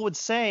the hell would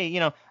say,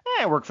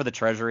 I work for the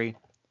treasury.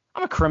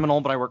 I'm a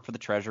criminal, but I work for the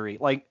treasury.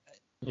 Like,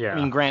 yeah. I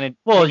mean, granted.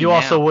 Well, you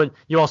also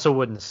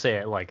wouldn't say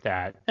it like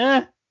that.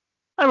 I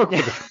work for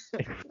the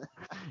treasury.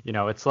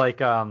 It's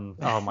like,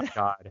 oh my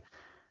God.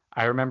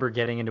 I remember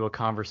getting into a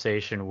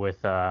conversation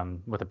with a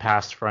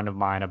past friend of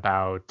mine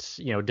about,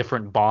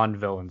 different Bond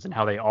villains and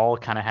how they all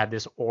kind of had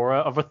this aura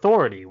of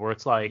authority where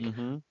it's like,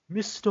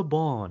 Mr.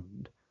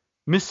 Bond,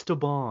 Mr.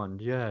 Bond,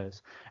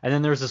 yes. And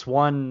then there's this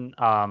one,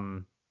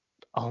 oh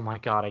my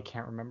God, I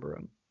can't remember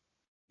him.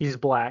 He's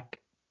black.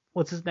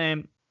 What's his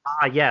name?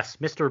 Ah, yes,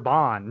 Mr.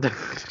 Bond.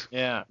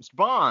 Yeah, Mr.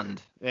 Bond.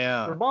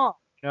 Yeah. Mr. Bond.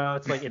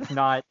 It's like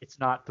it's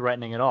not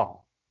threatening at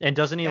all. And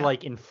doesn't he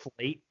like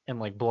inflate and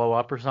like blow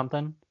up or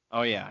something?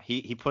 Oh yeah,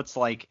 he puts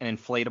like an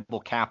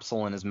inflatable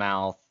capsule in his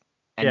mouth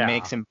and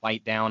makes him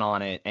bite down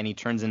on it, and he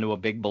turns into a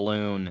big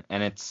balloon,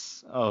 and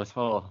it's live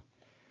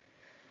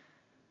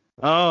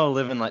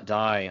and let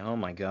die. Oh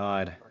my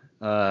God.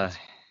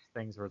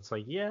 Things where it's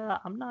like, yeah,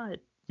 I'm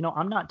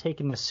not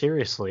taking this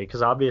seriously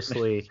because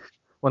obviously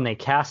when they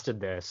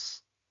casted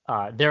this,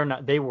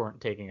 they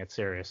weren't taking it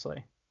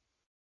seriously.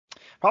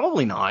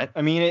 Probably not.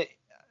 I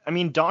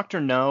mean, Doctor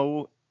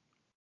No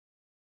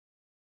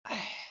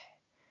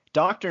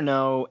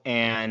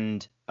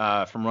and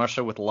From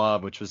Russia with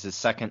Love, which was his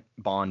second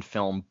Bond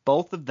film,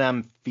 both of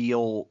them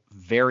feel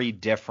very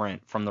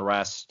different from the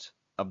rest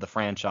of the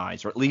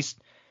franchise, or at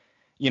least,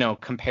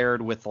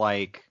 compared with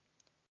like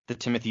the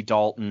Timothy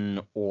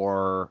Dalton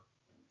or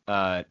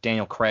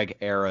Daniel Craig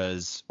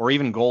eras, or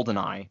even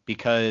GoldenEye,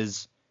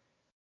 because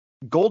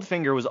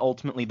Goldfinger was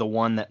ultimately the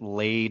one that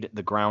laid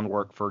the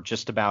groundwork for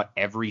just about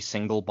every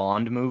single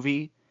Bond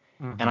movie.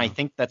 And I Hmm.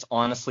 think that's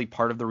honestly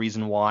part of the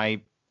reason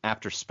why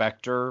after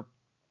Spectre,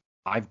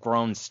 I've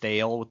grown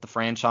stale with the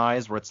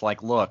franchise, where it's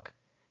like, look,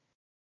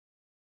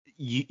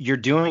 you're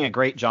doing a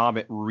great job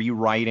at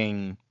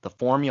rewriting the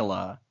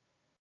formula.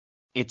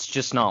 It's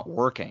just not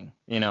working,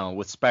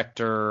 with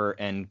Spectre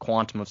and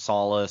Quantum of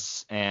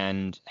Solace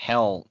and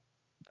hell.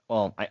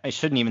 Well, I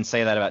shouldn't even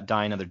say that about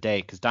Die Another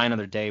Day, because Die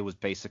Another Day was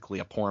basically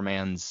a poor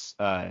man's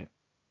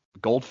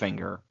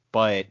Goldfinger.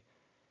 But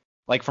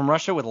like From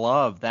Russia with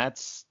Love,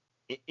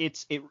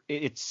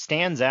 it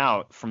stands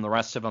out from the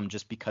rest of them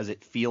just because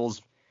it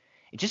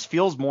just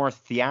feels more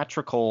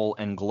theatrical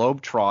and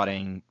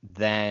globetrotting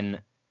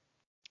than,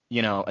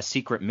 a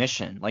secret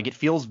mission. Like it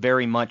feels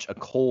very much a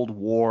Cold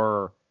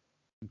War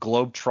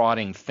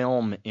globetrotting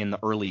film in the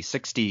early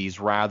 60s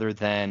rather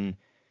than,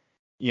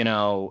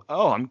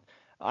 oh,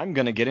 I'm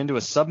gonna get into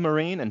a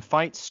submarine and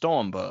fight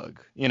Stormbug,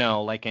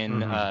 like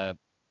in Hmm.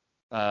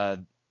 uh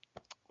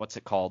what's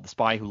it called? The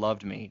Spy Who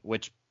Loved Me,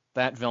 which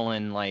that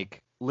villain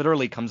like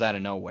literally comes out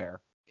of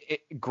nowhere.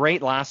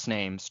 Great last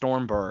name,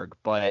 Stormberg,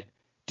 but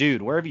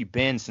dude, where have you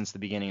been since the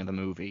beginning of the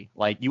movie?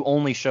 Like you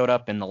only showed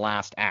up in the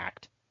last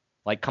act.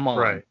 Like come on,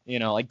 Right.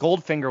 like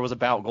Goldfinger was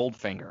about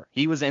Goldfinger.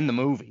 He was in the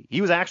movie.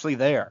 He was actually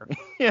there,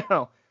 you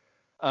know.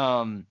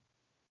 Um,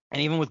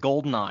 and even with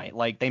Goldeneye,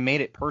 like they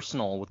made it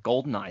personal with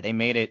Goldeneye. They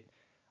made it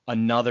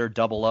another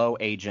double O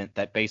agent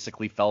that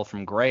basically fell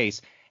from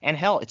grace. And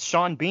hell, it's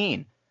Sean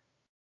Bean.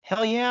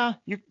 Hell yeah,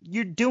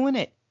 you're doing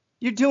it.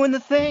 You're doing the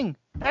thing.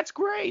 That's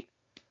great.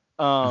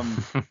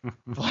 Um,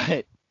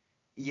 but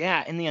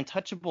yeah, in the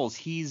Untouchables,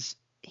 he's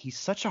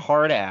such a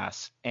hard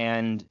ass,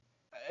 and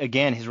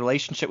again, his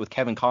relationship with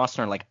Kevin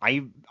Costner, like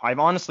I've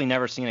honestly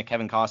never seen a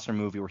Kevin Costner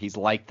movie where he's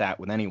like that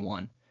with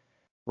anyone,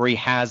 where he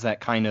has that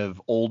kind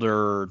of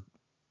older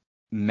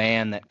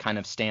man that kind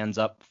of stands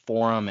up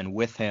for him and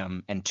with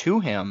him and to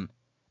him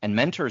and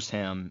mentors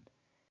him,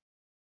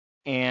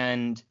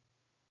 and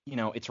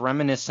it's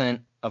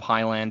reminiscent of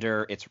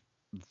Highlander. It's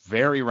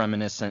very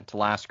reminiscent to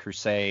Last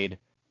Crusade.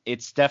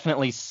 It's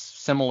definitely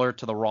similar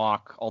to The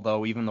Rock,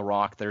 although even The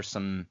Rock, there's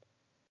some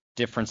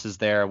differences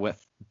there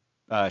with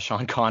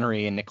Sean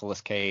Connery and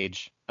Nicolas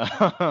Cage.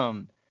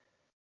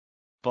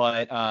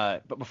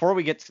 But before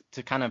we get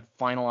to kind of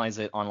finalize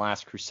it on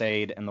Last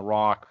Crusade and The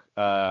Rock,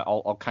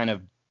 I'll kind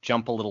of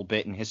jump a little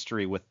bit in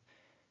history with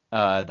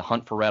The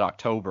Hunt for Red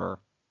October,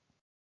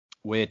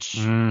 which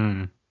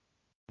Mm.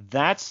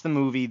 that's the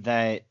movie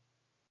that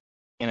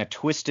in a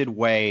twisted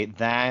way,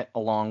 that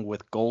along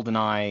with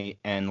GoldenEye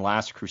and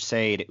Last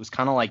Crusade, it was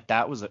kind of like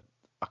that was a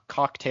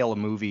cocktail of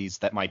movies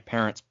that my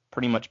parents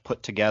pretty much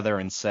put together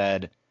and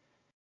said,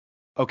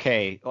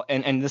 okay,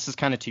 and this is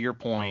kind of to your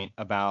point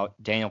about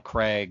Daniel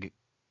Craig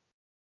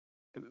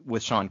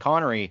with Sean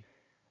Connery,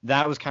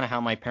 that was kind of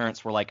how my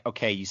parents were like,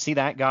 okay, you see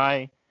that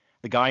guy,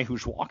 the guy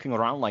who's walking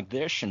around like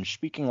this and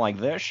speaking like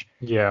this,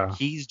 Yeah.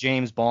 he's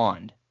James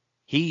Bond.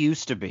 He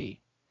used to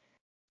be.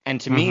 And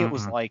to me, it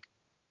was Hmm. like,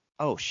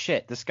 oh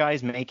shit, this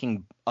guy's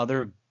making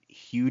other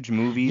huge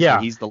movies where Yeah.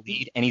 he's the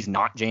lead and he's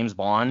not James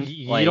Bond.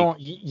 You Like, don't,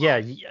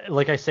 yeah,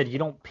 like I said, you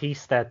don't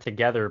piece that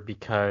together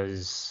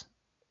because,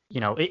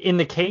 in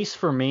the case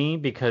for me,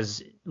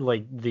 because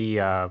like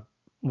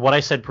what I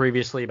said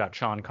previously about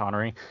Sean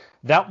Connery,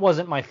 that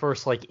wasn't my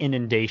first like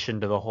inundation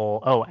to the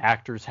whole, oh,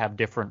 actors have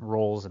different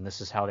roles and this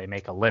is how they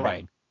make a right,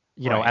 living.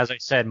 right. As I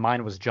said,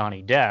 mine was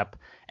Johnny Depp.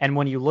 And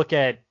when you look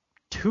at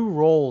two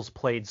roles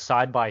played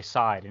side by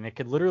side, and it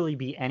could literally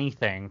be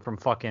anything from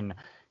fucking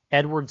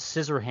Edward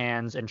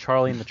Scissorhands and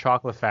Charlie and the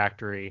Chocolate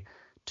Factory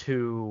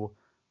to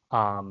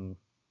um,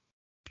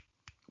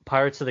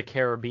 Pirates of the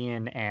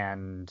Caribbean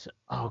and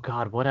oh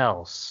god, what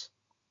else?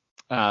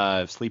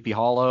 Sleepy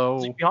Hollow,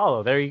 Sleepy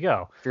Hollow. There you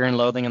go. Fear and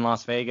Loathing in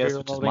Las Vegas, Fear and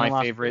which is Loathing in my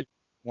Las Vegas. favorite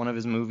one of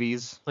his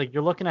movies. Like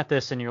you're looking at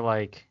this and you're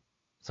like,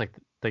 it's like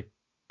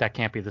that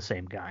can't be the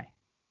same guy.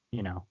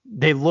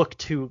 They look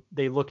too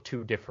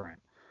different,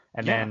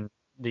 and Yeah. then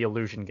the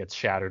illusion gets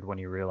shattered when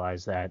you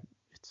realize that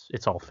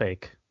it's all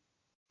fake.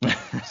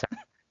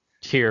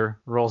 Tear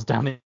rolls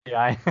down the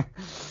eye.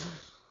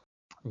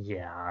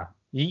 Yeah,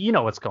 you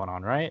know what's going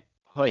on, right?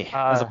 Boy,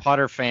 as a Uh,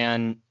 Potter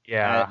fan,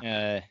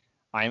 yeah,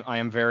 I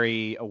am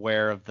very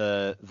aware of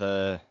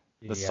the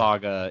yeah.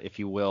 saga, if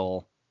you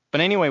will.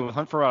 But anyway, with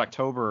Hunt for Red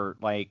October,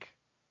 like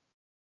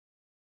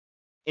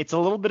it's a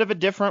little bit of a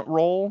different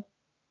role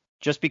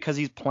just because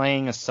he's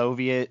playing a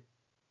Soviet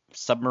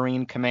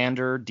submarine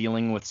commander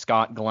dealing with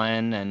Scott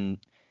Glenn and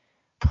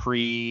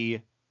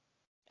pre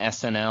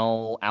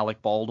SNL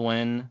Alec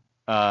Baldwin.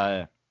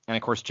 And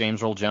of course,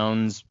 James Earl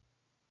Jones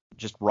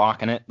just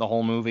rocking it the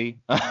whole movie.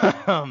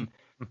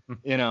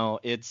 You know,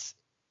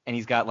 and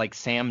he's got like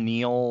Sam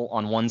Neill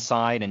on one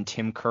side and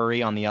Tim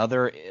Curry on the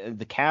other.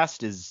 The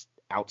cast is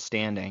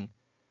outstanding.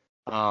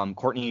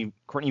 Courtney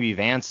B.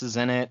 Vance is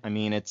in it. I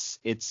mean, it's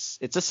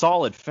a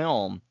solid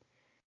film.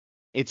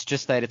 It's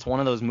just that it's one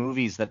of those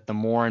movies that the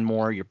more and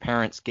more your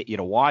parents get you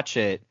to watch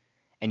it,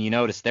 and you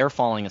notice they're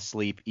falling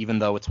asleep, even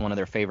though it's one of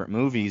their favorite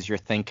movies, you're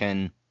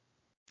thinking,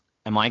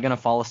 am I gonna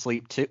fall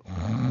asleep too?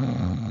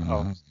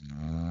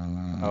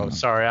 Oh,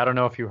 sorry. I don't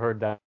know if you heard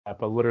that,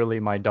 but literally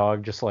my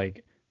dog just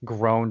like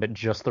groaned at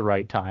just the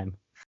right time.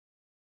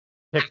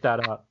 Pick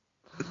that up.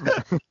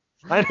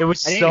 It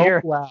was so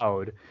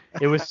loud.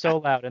 It was so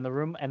loud. And the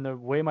room, and the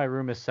way my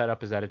room is set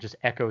up is that it just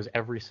echoes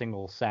every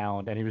single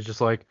sound. And he was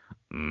just like,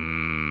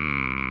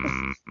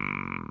 and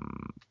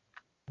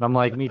I'm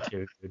like, me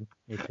too, dude.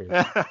 Me too.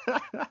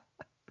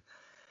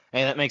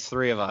 Hey, that makes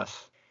three of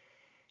us.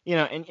 You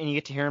know, and you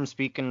get to hear him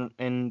speak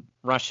in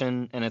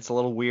Russian, and it's a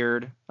little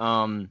weird.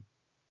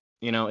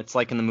 You know, it's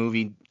like in the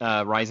movie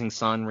Rising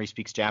Sun where he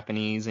speaks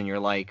Japanese, and you're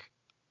like,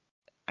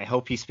 I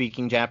hope he's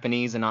speaking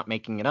Japanese and not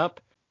making it up.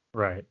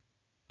 Right.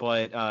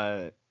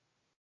 But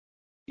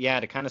yeah,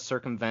 to kind of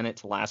circumvent it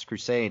to Last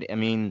Crusade, I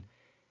mean,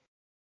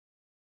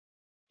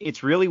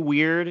 it's really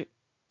weird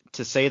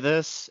to say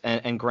this,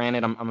 and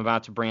granted, I'm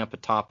about to bring up a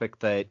topic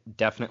that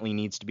definitely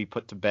needs to be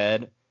put to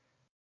bed.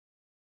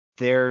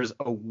 There's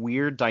a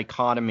weird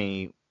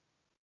dichotomy,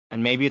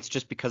 and maybe it's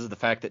just because of the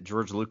fact that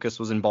George Lucas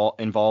was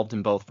involved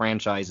in both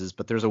franchises,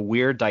 but there's a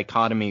weird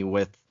dichotomy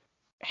with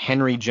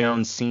Henry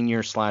Jones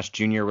Sr. /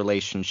 Jr.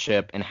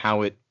 relationship and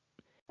how it,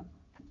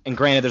 and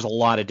granted, there's a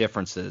lot of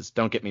differences,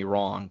 don't get me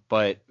wrong,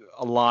 but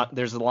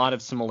there's a lot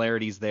of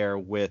similarities there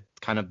with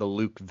kind of the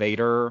Luke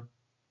Vader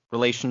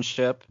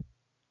relationship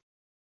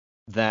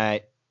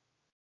that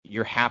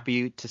you're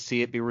happy to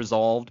see it be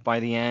resolved by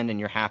the end, and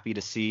you're happy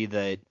to see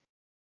that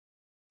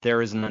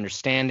there is an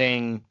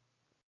understanding,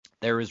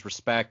 there is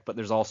respect, but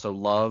there's also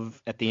love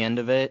at the end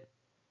of it.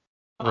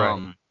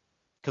 Right.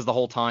 Because the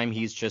whole time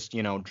he's just,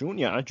 you know,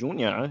 Junior,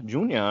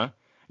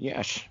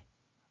 yeah,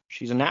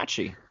 she's a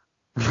Nazi.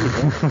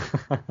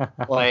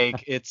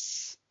 Like,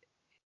 it's,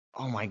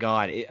 oh my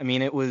God. I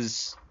mean, it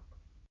was,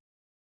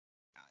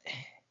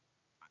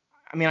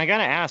 I mean, I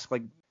gotta ask,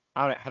 like,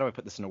 how do I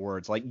put this into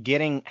words? Like,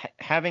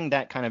 having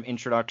that kind of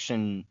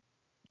introduction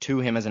to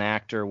him as an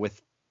actor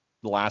with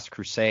The Last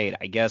Crusade,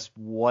 I guess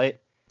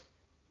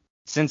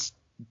since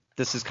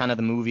this is kind of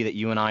the movie that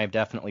you and I have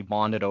definitely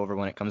bonded over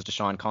when it comes to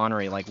Sean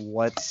Connery, like,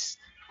 what's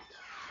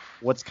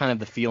kind of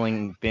the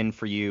feeling been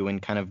for you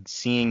and kind of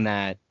seeing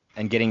that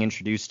and getting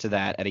introduced to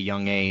that at a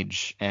young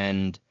age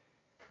and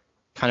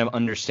kind of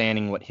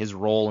understanding what his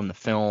role in the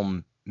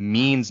film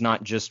means,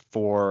 not just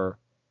for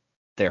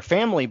their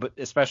family, but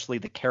especially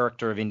the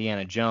character of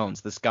Indiana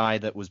Jones, this guy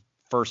that was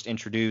first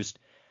introduced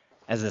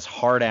as this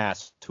hard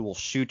ass who will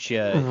shoot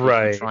you if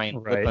you try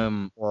and whip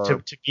him, or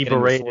to be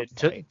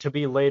berated, to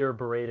be later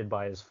berated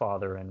by his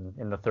father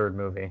in the third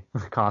movie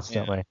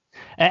constantly.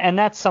 Yeah. And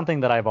that's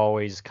something that I've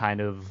always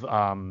kind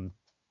of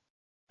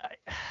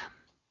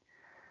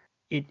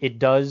it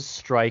does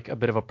strike a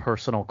bit of a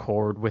personal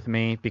chord with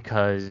me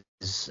because,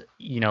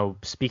 you know,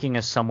 speaking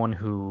as someone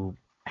who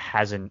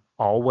hasn't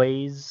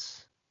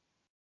always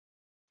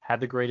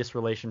had the greatest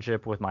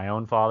relationship with my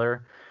own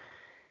father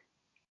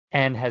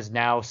and has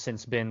now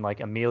since been like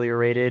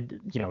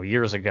ameliorated, you know,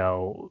 years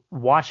ago,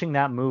 watching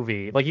that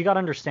movie, like, you got to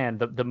understand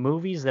the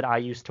movies that I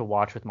used to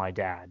watch with my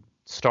dad,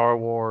 Star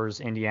Wars,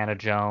 Indiana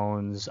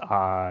Jones,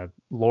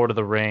 Lord of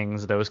the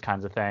Rings, those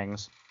kinds of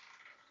things.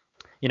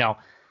 You know,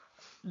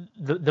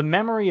 the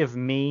memory of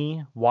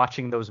me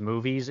watching those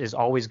movies is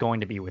always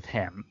going to be with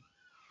him,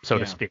 so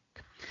to speak.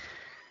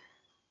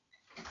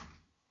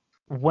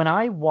 When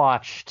I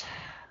watched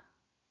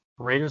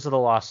Raiders of the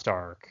Lost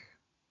Ark,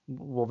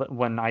 well,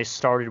 when I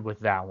started with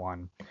that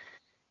one,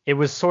 it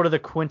was sort of the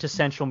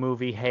quintessential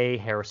movie. Hey,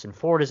 Harrison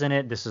Ford is in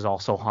it. This is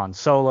also Han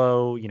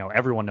Solo. You know,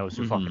 everyone knows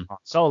who fucking Han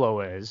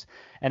Solo is.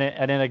 And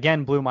it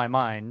again blew my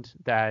mind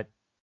that,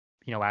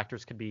 you know,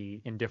 actors could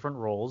be in different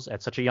roles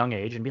at such a young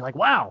age and be like,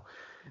 wow.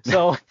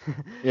 So,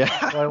 so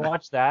I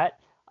watched that.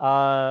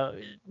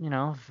 You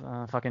know,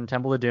 fucking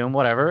Temple of Doom,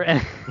 whatever.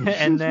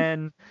 And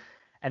then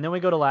we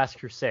go to Last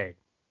Crusade.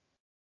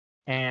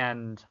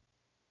 And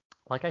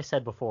like I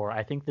said before,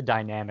 I think the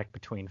dynamic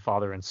between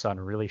father and son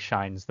really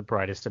shines the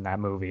brightest in that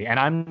movie. And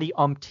I'm the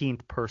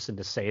umpteenth person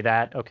to say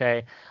that,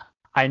 okay?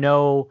 I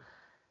know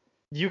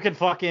you can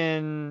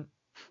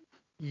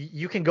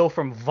go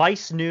from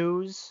Vice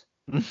News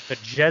to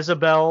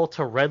Jezebel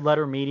to Red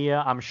Letter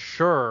Media. I'm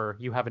sure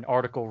you have an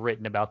article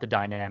written about the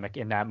dynamic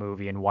in that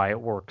movie and why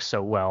it works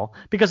so well,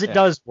 because it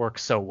does work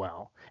so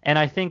well. And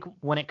I think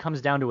when it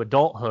comes down to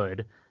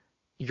adulthood,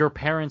 your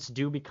parents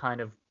do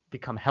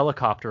become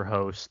helicopter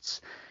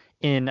hosts,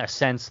 in a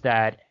sense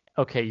that,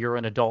 okay, you're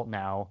an adult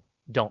now,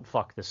 don't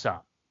fuck this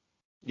up.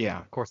 Yeah.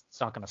 Of course,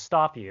 it's not going to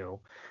stop you.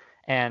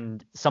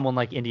 And someone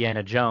like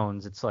Indiana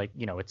Jones, it's like,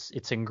 you know,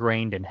 it's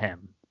ingrained in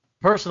him.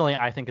 Personally,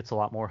 I think it's a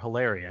lot more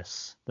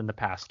hilarious than the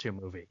past two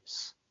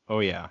movies. Oh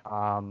yeah.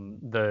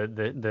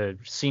 The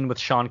scene with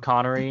Sean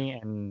Connery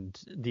and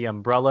the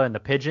umbrella and the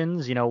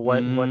pigeons,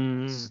 what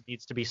Mm,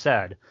 needs to be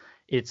said.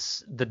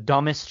 It's the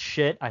dumbest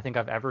shit I think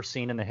I've ever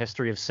seen in the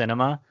history of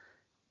cinema,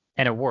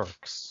 and it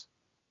works.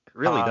 it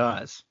really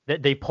does.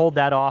 They pulled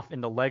that off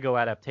in the Lego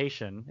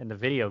adaptation in the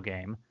video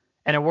game,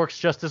 and it works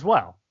just as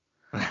well.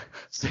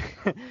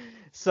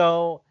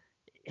 So,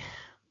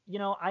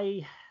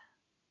 I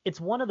it's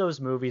one of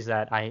those movies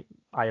that I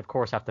of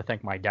course have to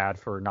thank my dad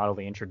for not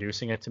only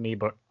introducing it to me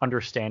but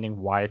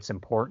understanding why it's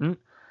important.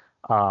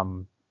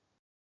 Um,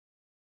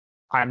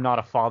 I'm not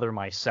a father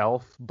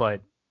myself,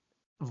 but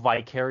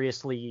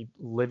vicariously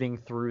living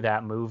through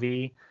that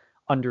movie,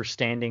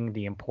 understanding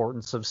the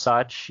importance of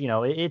such,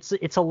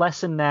 it's a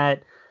lesson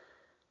that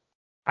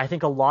I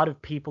think a lot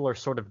of people are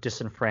sort of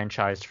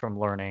disenfranchised from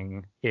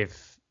learning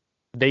if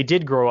they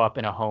did grow up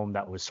in a home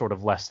that was sort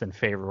of less than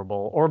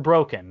favorable or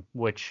broken,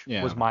 which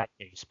Yeah. was my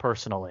case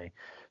personally.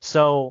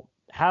 So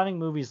having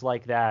movies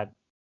like that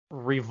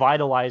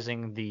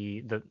revitalizing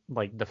the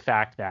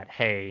fact that,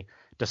 hey,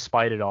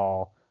 despite it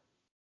all,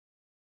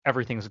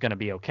 everything's going to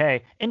be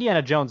okay.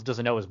 Indiana Jones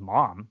doesn't know his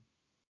mom.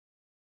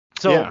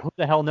 So Yeah. who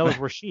the hell knows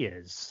where she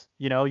is?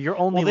 You're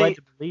Well, only led they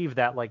to believe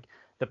that like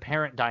the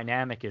parent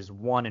dynamic is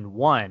one and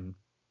one.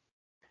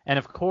 And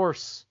of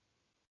course,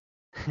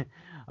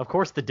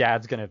 the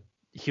dad's going to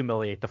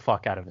humiliate the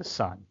fuck out of his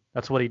son.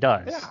 That's what he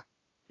does. yeah.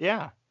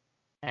 Yeah.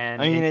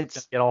 And I mean, Indy's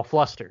going to get all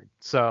flustered.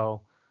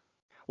 So,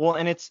 well,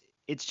 and it's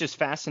just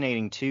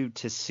fascinating too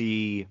to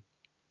see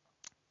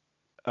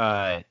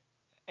uh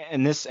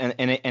and this and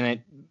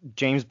it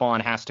James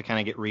Bond has to kind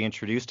of get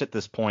reintroduced at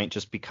this point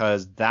just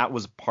because that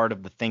was part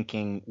of the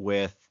thinking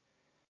with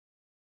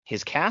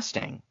his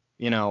casting,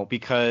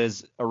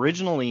 because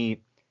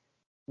originally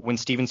when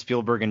Steven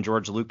Spielberg and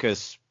George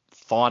Lucas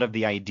thought of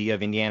the idea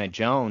of Indiana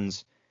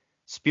Jones,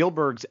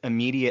 Spielberg's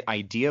immediate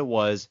idea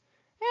was,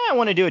 I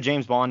want to do a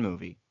James Bond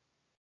movie.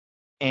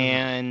 mhm,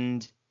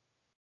 And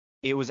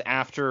it was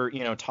after,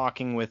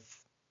 talking with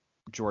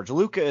George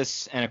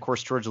Lucas, and of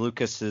course George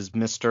Lucas is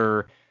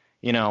Mr.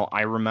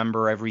 I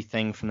remember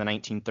everything from the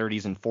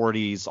 1930s and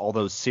 40s, all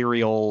those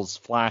serials,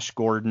 Flash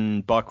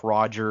Gordon, Buck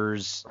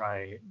Rogers.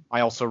 right.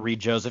 I also read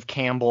Joseph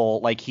Campbell.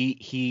 Like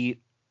he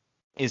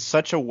is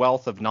such a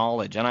wealth of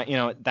knowledge,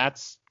 and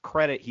that's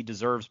credit he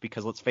deserves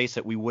because let's face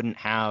it, we wouldn't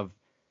have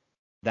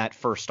that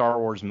first Star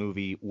Wars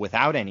movie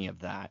without any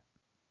of that.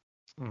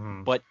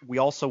 Hmm. But we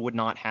also would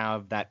not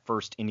have that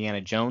first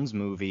Indiana Jones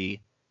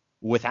movie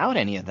without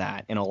any of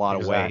that in a lot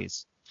of Exactly.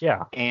 ways.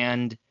 Yeah.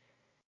 And,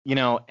 you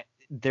know,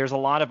 there's a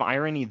lot of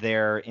irony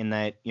there in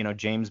that,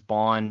 James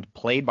Bond,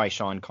 played by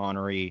Sean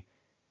Connery,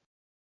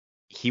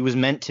 he was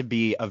meant to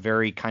be a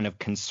very kind of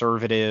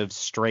conservative,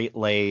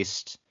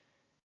 straight-laced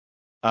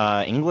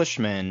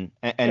Englishman,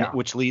 and Yeah.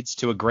 which leads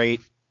to a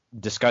great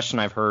discussion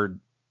I've heard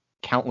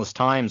countless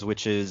times,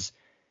 which is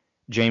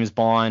James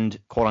Bond,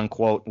 quote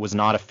unquote, was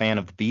not a fan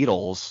of the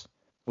Beatles,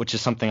 which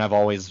is something I've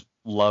always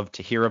loved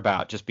to hear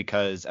about, just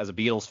because as a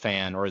Beatles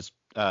fan, or as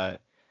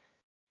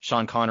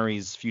Sean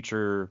Connery's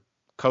future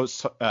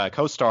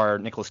co-star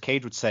Nicolas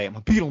Cage would say, I'm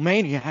a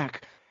Beatlemaniac.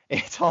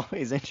 It's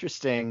always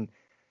interesting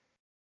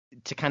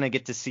to kind of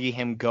get to see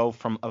him go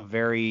from a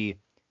very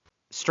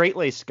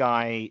straight-laced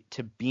guy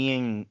to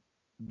being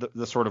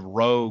the sort of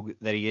rogue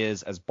that he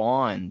is as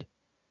Bond.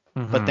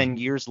 But Hmm. then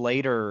years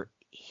later,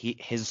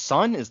 his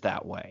son is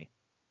that way.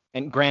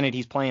 And granted,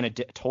 he's playing a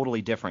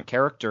totally different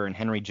character in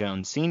Henry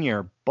Jones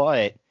Sr.,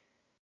 but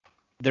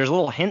there's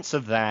little hints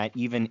of that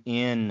even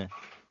in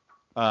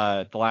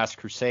The Last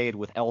Crusade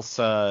with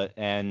Elsa,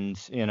 and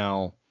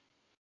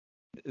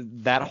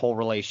that whole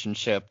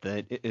relationship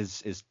that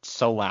is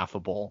so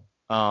laughable.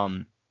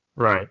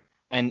 Right.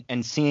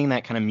 And seeing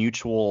that kind of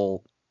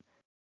mutual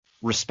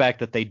respect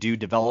that they do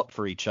develop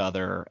for each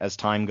other as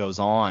time goes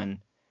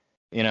on,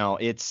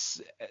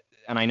 it's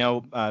and I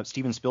know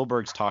Steven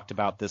Spielberg's talked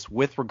about this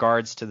with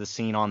regards to the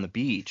scene on the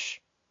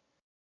beach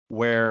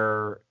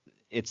where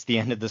it's the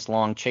end of this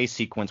long chase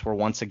sequence where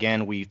once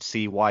again we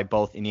see why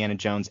both Indiana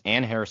Jones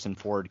and Harrison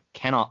Ford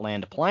cannot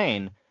land a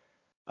plane.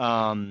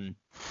 Um,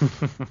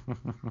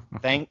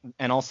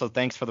 and also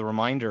thanks for the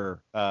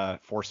reminder,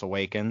 Force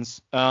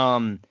Awakens,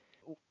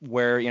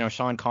 where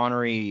Sean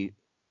Connery,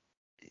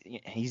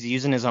 he's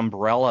using his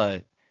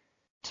umbrella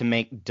to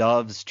make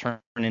doves turn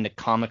into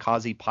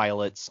kamikaze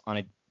pilots on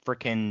a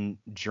frickin'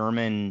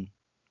 German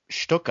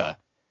Stuka.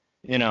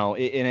 And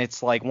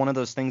it's like one of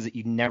those things that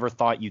you never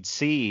thought you'd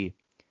see.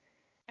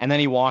 And then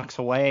he walks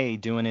away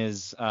doing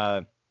his,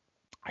 I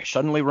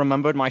suddenly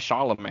remembered my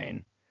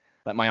Charlemagne,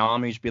 let my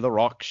homage be the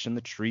rocks and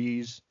the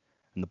trees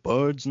and the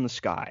birds in the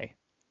sky.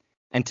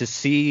 And to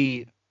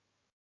see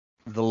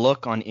the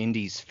look on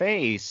Indy's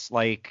face,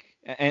 like,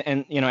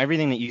 and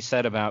everything that you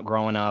said about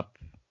growing up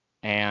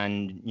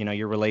and,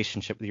 your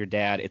relationship with your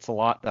dad, it's a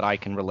lot that I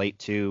can relate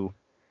to,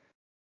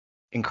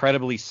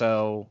 incredibly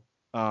so.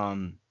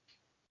 Um,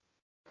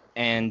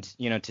 and,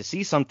 to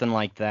see something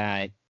like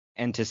that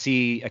and to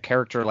see a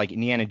character like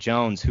Indiana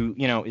Jones, who,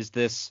 is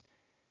this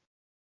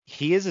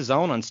he is his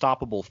own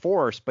unstoppable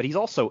force, but he's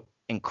also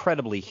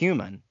incredibly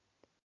human.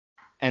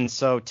 And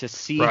so to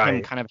see him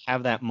Right. kind of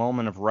have that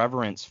moment of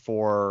reverence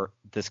for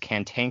this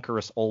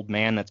cantankerous old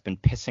man that's been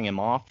pissing him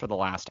off for the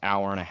last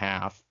hour and a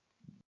half,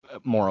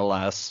 more or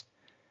less,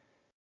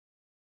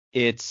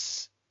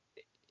 it's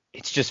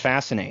just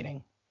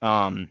fascinating.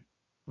 And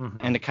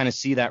Hmm. to kind of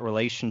see that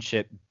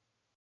relationship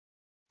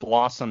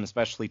blossom,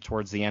 especially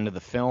towards the end of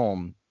the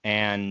film,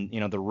 and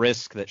the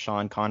risk that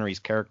Sean Connery's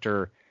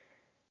character,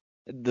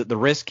 the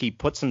risk he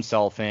puts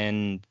himself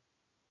in,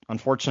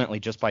 unfortunately,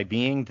 just by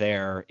being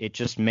there, it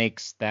just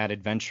makes that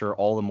adventure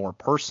all the more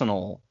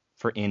personal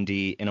for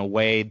Indy in a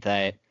way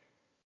that,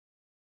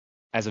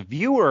 as a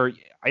viewer,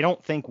 I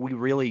don't think we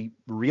really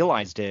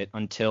realized it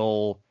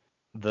until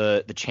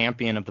the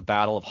champion of the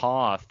Battle of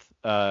Hoth,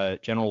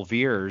 General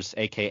Veers,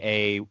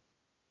 aka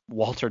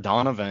Walter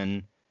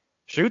Donovan,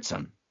 shoots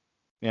him.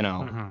 You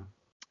know, Hmm.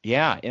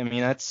 yeah. I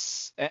mean,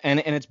 and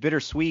it's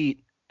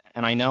bittersweet.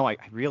 And I know I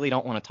really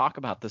don't want to talk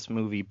about this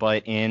movie,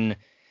 but in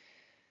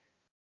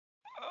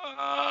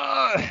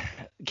uh,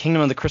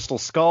 Kingdom of the Crystal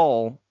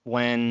Skull,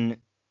 when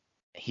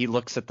he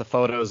looks at the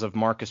photos of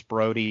Marcus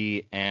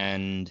Brody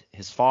and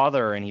his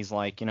father, and he's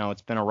like,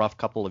 it's been a rough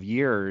couple of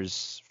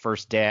years,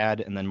 first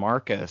Dad and then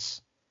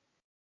Marcus.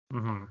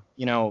 Hmm.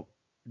 You know,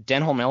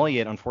 Denholm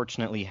Elliott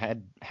unfortunately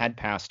had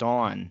passed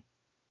on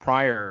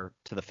prior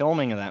to the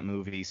filming of that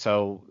movie,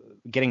 so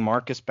getting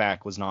Marcus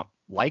back was not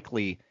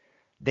likely.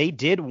 They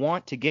did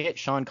want to get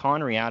Sean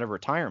Connery out of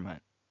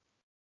retirement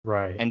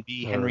Right. and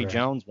be Right. Henry Right.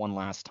 Jones one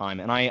last time,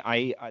 and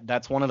I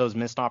that's one of those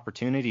missed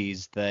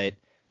opportunities that,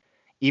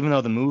 even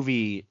though the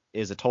movie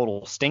is a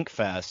total stink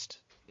fest,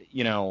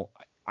 you know,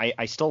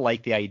 I still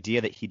like the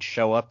idea that he'd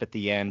show up at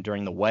the end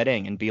during the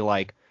wedding and be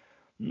like,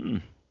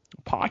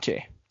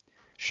 party.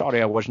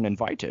 Sorry I wasn't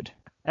invited.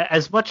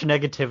 As much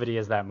negativity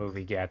as that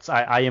movie gets,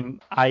 I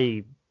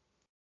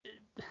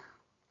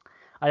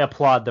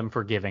applaud them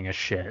for giving a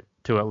shit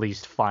to at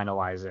least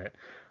finalize it.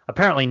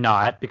 Apparently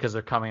not, because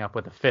they're coming up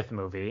with a fifth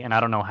movie, and I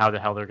don't know how the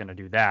hell they're going to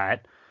do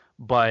that.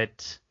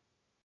 But,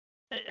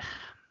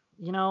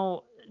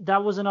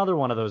 that was another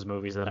one of those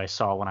movies that I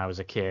saw when I was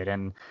a kid,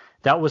 and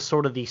that was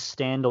sort of the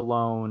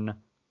standalone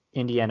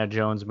Indiana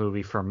Jones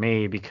movie for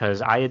me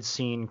because I had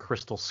seen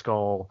Crystal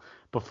Skull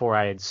before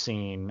I had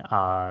seen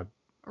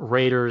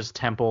Raiders,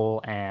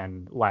 Temple,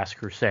 and Last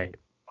Crusade.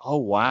 Oh,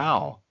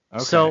 wow.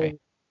 Okay. So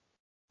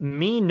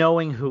me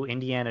knowing who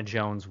Indiana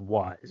Jones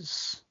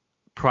was,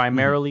 Mhm.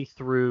 primarily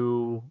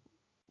through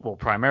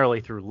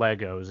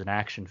Legos and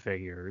action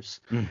figures,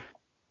 Mm.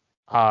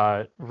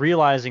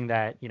 realizing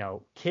that,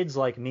 kids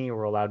like me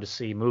were allowed to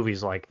see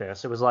movies like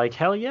this, it was like,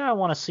 hell yeah, I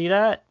want to see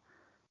that.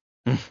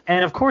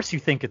 And of course you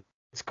think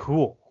it's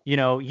cool. You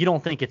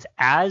don't think it's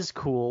as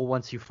cool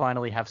once you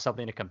finally have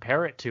something to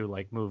compare it to,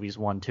 like movies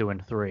 1, 2,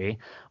 and 3.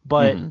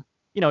 But, Mhm.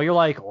 you're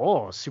like,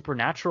 oh,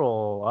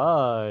 Supernatural,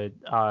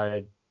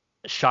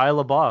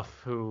 Shia LaBeouf,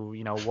 who,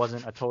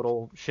 wasn't a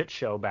total shit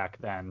show back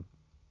then.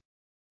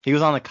 He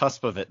was on the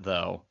cusp of it,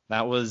 though.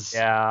 That was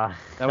Yeah,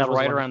 that was that was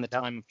right when around the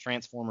that time of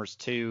Transformers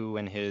 2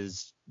 and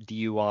his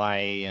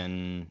DUI,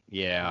 and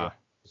yeah, yeah.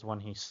 was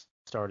when he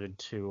started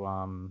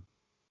to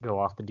go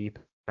off the deep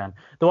end.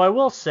 Though I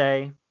will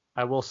say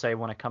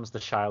when it comes to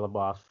Shia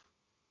LaBeouf,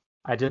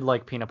 I did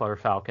like Peanut Butter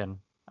Falcon.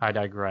 I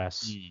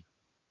digress. Mm.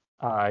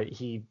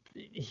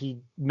 He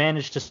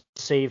managed to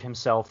save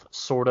himself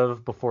sort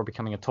of before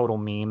becoming a total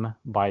meme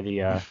by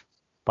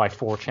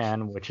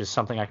 4chan, which is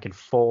something I could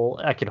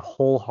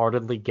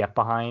wholeheartedly get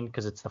behind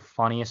because it's the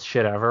funniest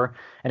shit ever.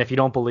 And if you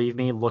don't believe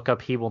me, look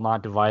up He Will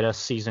Not Divide Us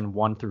season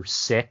 1 through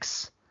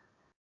 6.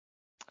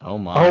 Oh Oh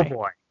my.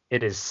 boy,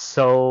 it is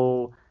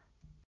so.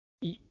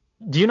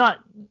 Do you not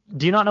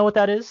do you not know what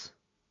that is?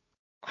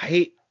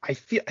 I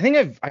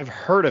think I've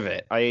heard of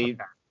it. Okay,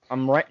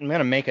 I'm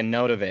gonna make a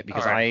note of it all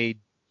because right.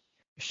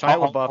 Shia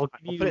LaBeouf, I'll give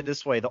I'll put it you.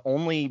 this way,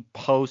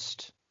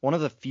 one of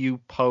the few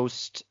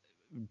post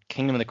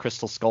Kingdom of the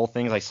Crystal Skull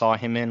things I saw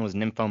him in was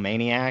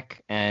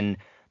Nymphomaniac, and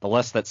the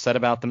less that's said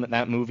about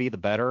that movie, the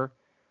better.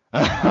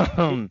 I'll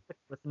give you the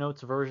Cliff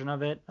Notes version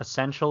of it.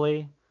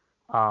 Essentially,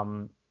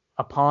 um,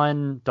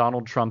 upon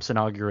Donald Trump's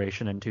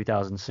inauguration in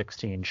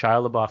 2016,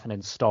 Shia LaBeouf had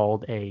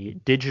installed a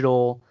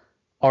digital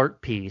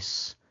art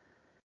piece.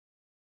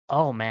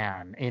 Oh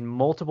man, in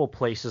multiple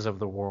places of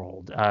the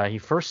world. He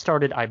first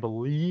started, I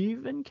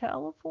believe, in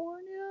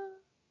California.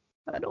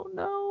 I don't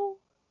know.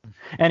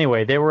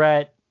 Anyway, they were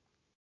at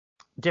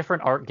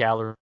different art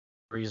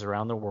galleries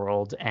around the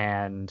world,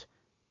 and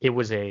it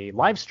was a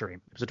live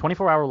stream. It was a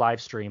 24-hour live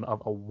stream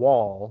of a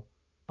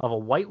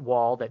white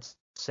wall that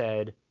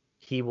said,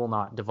 "He will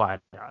not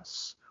divide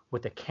us,"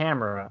 with a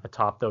camera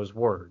atop those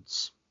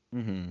words.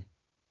 Hmm.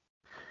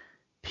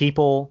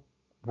 People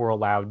were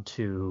allowed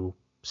to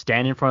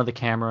stand in front of the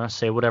camera,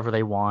 say whatever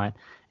they want,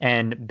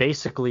 and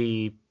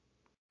basically,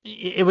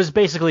 it was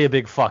basically a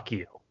big fuck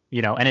you,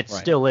 and it Right.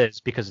 still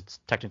is because it's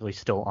technically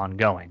still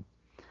ongoing.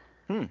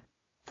 Hmm.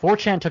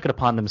 4chan took it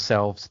upon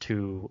themselves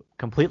to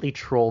completely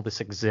troll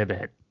this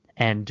exhibit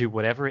and do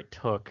whatever it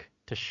took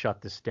to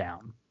shut this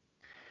down.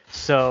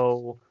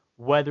 So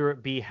whether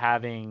it be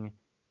having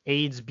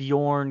AIDS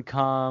Bjorn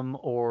come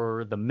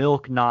or the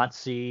Milk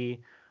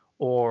Nazi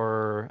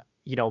or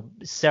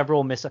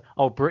several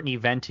Brittany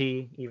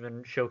Venti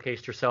even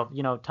showcased herself,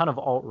 a ton of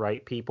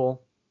alt-right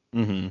people.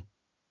 Mm-hmm.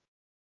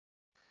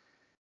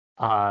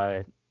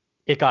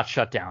 It got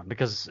shut down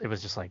because it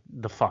was just like,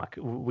 the fuck,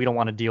 we don't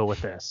want to deal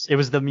with this. It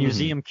was the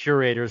museum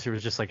curators who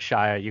was just like,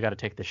 Shia, you got to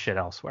take this shit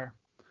elsewhere.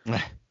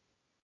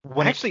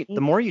 Actually,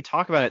 the more you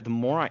talk about it, the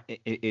more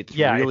it's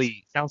really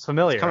it sounds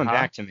familiar. It's coming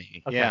back to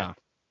me. Okay. Yeah.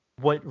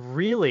 What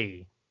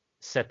really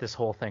set this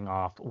whole thing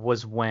off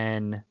was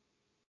when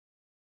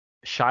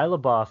Shia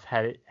LaBeouf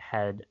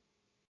had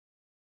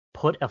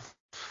put a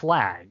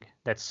flag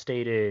that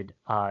stated,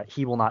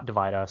 "He will not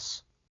divide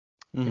us,"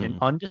 in an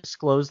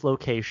undisclosed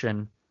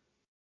location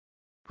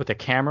with a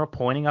camera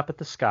pointing up at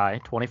the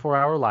sky,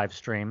 24-hour live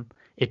stream,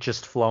 it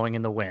just flowing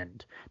in the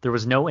wind. There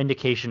was no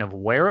indication of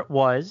where it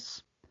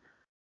was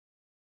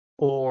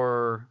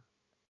or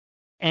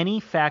any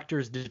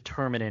factors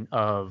determinant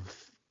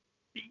of,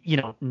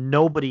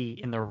 nobody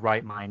in their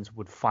right minds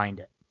would find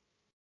it.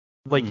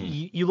 Like,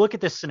 you look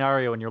at this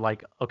scenario and you're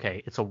like,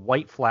 okay, it's a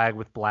white flag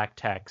with black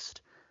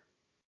text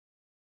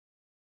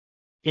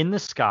in the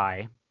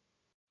sky,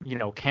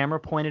 camera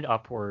pointed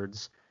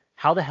upwards.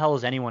 How the hell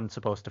is anyone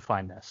supposed to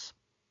find this?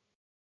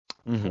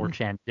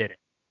 4chan did it.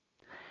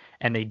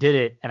 And they did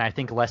it in, I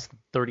think, less than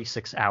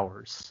 36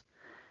 hours.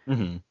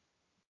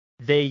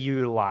 They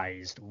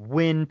utilized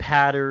wind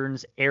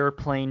patterns,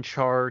 airplane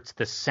charts,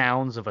 the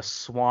sounds of a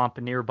swamp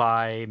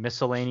nearby,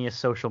 miscellaneous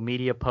social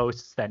media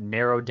posts that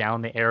narrowed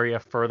down the area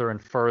further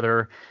and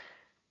further.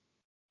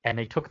 And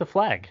they took the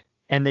flag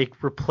and they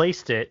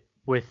replaced it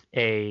with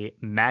a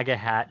MAGA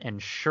hat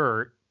and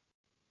shirt,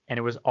 and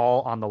it was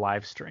all on the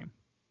live stream.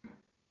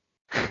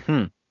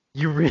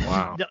 You really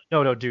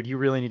no, dude, you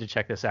really need to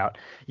check this out.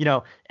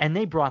 And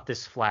they brought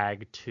this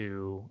flag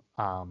to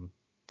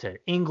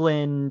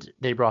England.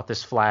 They brought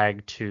this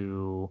flag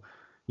to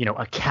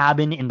a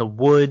cabin in the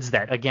woods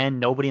that, again,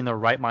 nobody in their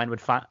right mind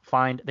would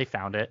find. They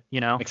found it,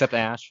 except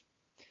Ash.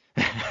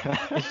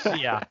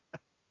 Yeah.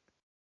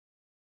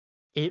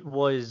 It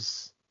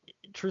was,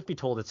 truth be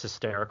told, it's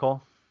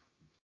hysterical,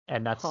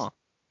 and that's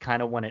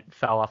kind of when it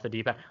fell off the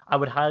deep end. I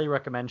would highly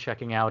recommend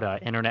checking out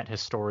Internet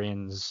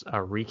Historian's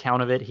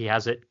recount of it. He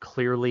has it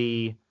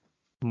clearly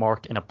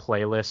marked in a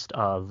playlist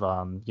of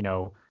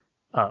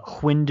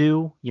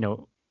Hwindu,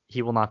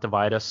 He Will Not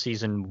Divide Us,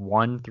 season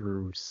 1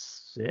 through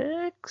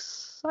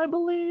 6, I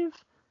believe.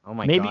 Oh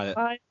my maybe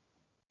god,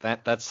 5.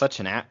 That's such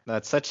an app.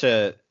 That's such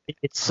a.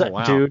 It's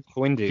wow. Dude,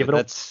 Hwindu, give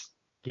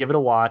it a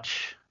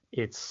watch.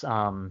 It's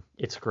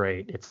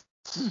great.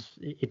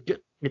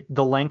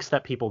 The lengths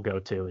that people go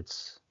to,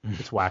 it's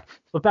whack.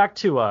 But back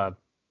to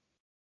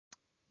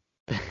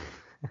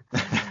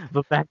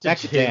back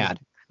to Dad.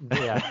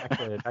 Yeah,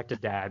 back to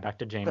Dad, back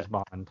to James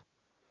Bond.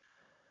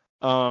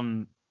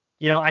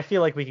 I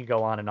feel like we could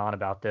go on and on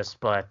about this,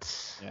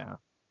 but yeah,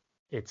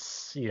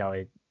 it's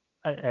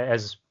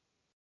as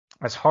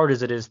hard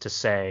as it is to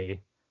say,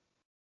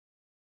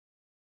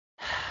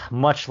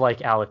 much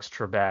like Alex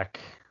Trebek,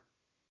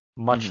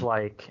 much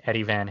like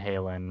Eddie Van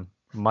Halen,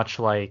 much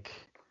like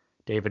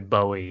David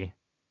Bowie,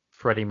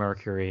 Freddie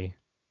Mercury,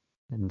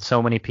 and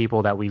so many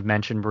people that we've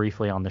mentioned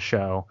briefly on the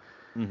show.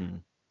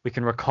 We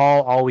can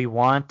recall all we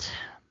want.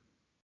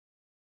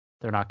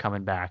 They're not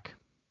coming back.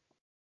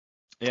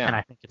 Yeah. And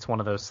I think it's one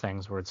of those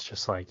things where it's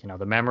just like,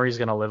 the memory's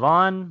going to live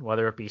on,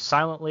 whether it be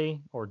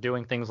silently or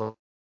doing things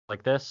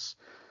like this.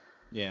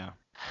 Yeah.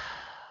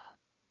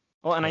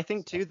 Well, and I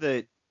think too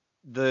that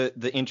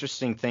the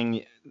interesting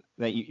thing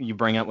that you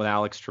bring up with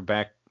Alex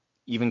Trebek,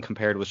 even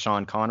compared with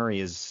Sean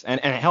Connery, is and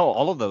hell,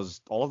 all of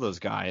those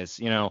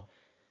guys,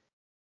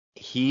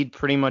 he'd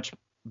pretty much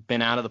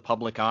been out of the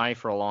public eye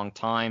for a long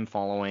time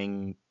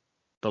following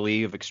the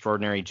League of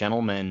Extraordinary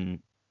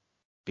Gentlemen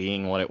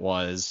being what it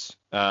was.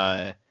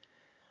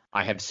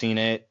 I have seen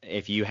it.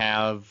 If you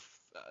have,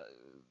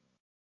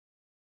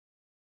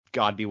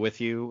 God be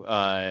with you,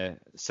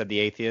 said the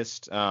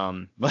atheist.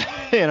 But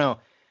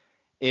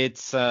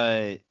it's.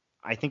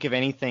 I think if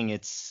anything,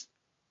 it's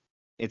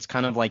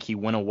kind of like he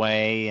went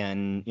away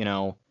and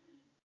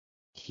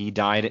he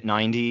died at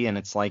 90, and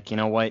it's like,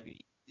 what?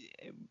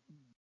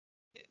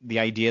 The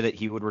idea that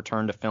he would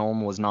return to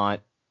film was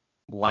not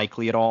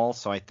likely at all.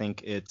 So I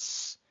think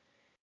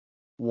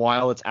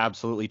while it's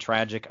absolutely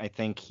tragic, I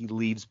think he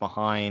leaves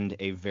behind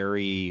a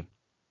very,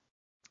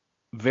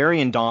 very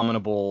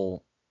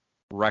indomitable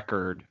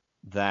record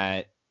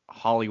that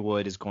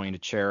Hollywood is going to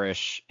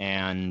cherish.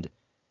 And,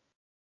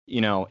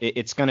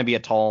 it's going to be a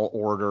tall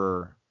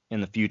order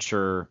in the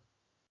future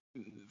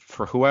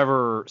for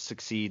whoever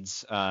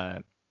succeeds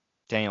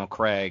Daniel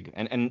Craig.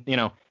 And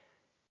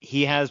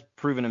he has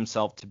proven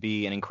himself to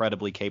be an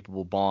incredibly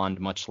capable Bond,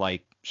 much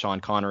like Sean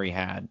Connery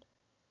had.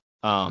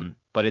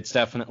 But it's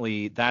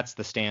definitely, that's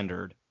the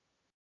standard,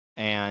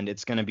 and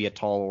it's going to be a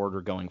tall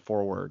order going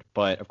forward.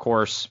 But of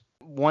course,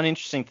 one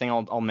interesting thing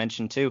I'll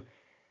mention too,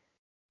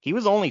 he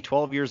was only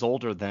 12 years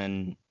older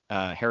than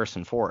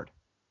Harrison Ford.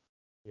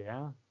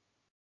 Yeah.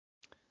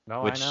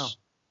 No, which, I know.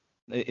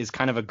 is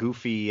kind of a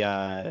goofy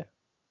way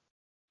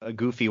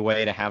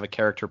to have a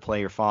character play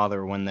your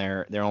father when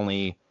they're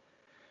only,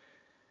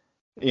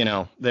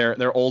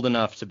 they're old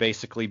enough to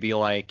basically be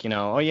like,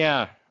 oh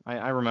yeah,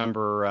 I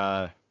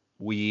remember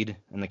Weed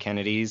and the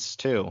Kennedys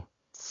too.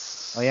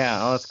 Oh yeah,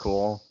 oh that's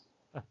cool.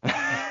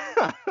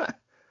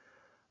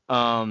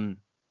 um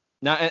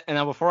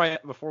now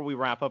before we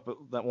wrap up,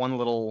 that one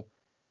little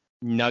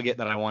nugget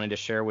that I wanted to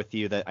share with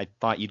you that I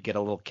thought you'd get a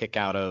little kick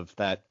out of,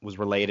 that was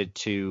related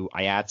to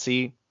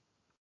IATSE.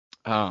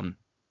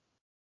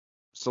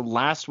 So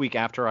last week,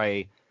 after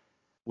I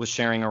was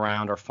sharing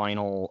around our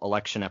final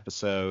election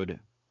episode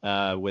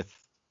with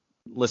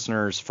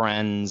listeners,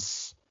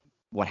 friends,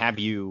 what have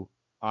you,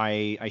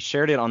 I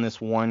shared it on this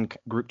one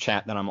group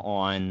chat that I'm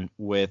on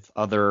with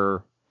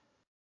other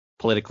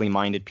politically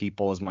minded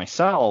people as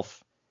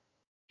myself.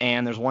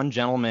 And there's one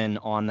gentleman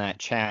on that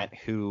chat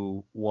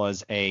who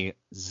was a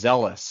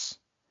zealous,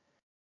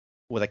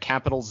 with a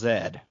capital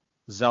Z,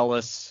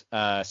 zealous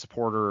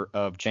supporter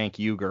of Cenk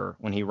Uygur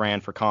when he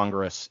ran for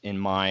Congress in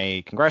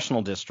my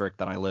congressional district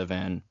that I live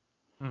in.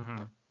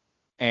 Mm-hmm.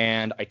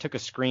 And I took a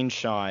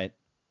screenshot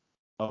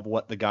of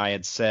what the guy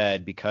had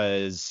said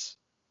because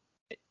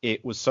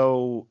it was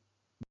so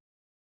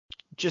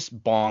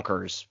just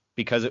bonkers,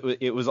 because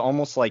it was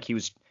almost like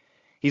he's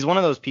one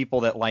of those people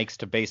that likes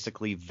to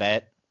basically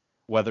vet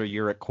whether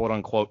you're a quote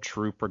unquote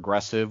true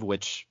progressive,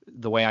 which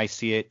the way I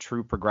see it,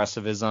 true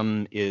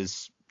progressivism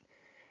is,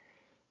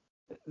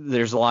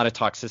 there's a lot of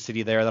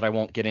toxicity there that I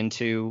won't get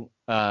into.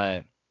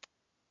 But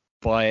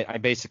I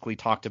basically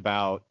talked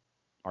about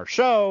our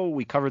show,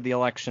 we covered the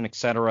election,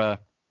 etc.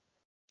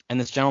 And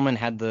this gentleman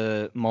had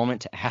the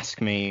moment to ask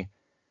me,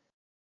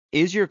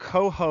 is your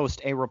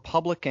co-host a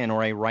Republican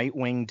or a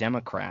right-wing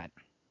Democrat?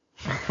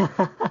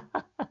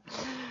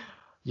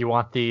 You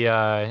want the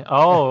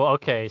oh,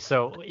 okay.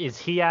 So is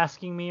he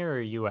asking me or are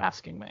you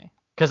asking me?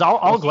 Because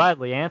I'll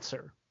gladly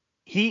answer.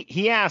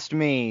 He asked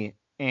me,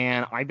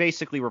 and I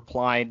basically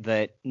replied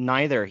that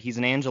neither. He's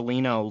an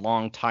Angelino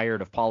long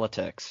tired of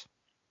politics.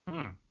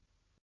 And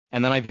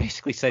then I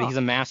basically said he's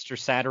a master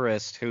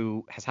satirist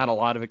who has had a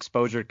lot of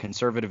exposure to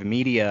conservative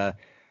media.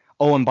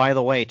 Oh, and by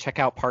the way, check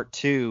out part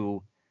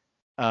 2.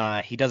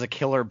 He does a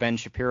killer Ben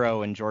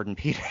Shapiro and Jordan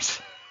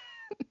Peterson.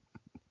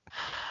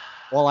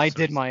 Well, I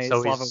did my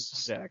Slava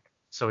Zizek.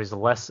 So he's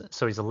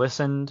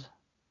listened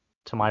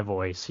to my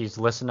voice. He's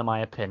listened to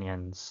my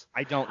opinions.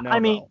 I don't know. I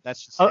mean, though.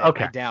 That's just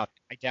okay. I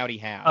doubt he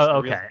has.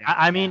 Okay.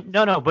 I mean,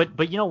 no,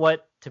 but you know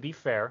what? To be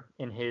fair,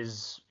 in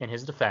his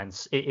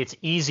defense, it's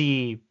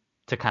easy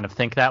to kind of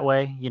think that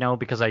way,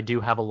 because I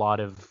do have a lot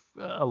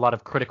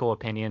of critical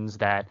opinions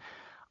that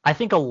I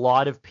think a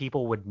lot of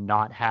people would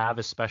not have,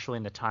 especially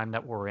in the time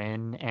that we're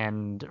in.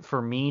 And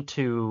for me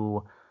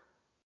to,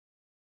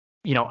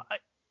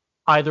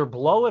 either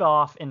blow it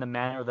off in the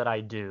manner that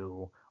I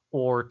do,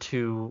 or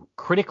to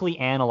critically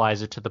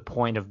analyze it to the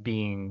point of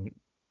being,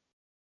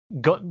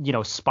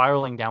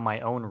 spiraling down my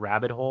own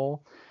rabbit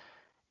hole,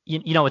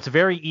 it's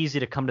very easy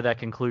to come to that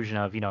conclusion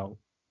of,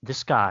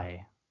 this guy's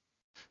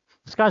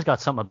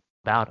got something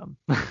about him.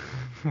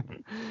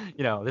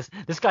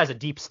 This guy's a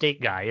deep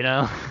state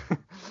guy,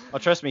 Well,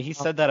 trust me, he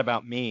said that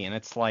about me, and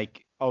it's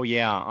like, oh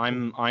yeah,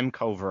 I'm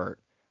covert.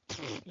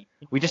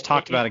 We just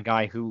talked about a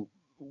guy who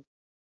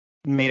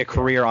made a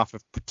career off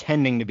of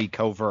pretending to be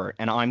covert,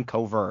 and I'm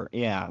covert.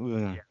 Yeah.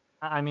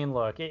 I mean,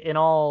 look, in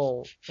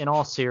all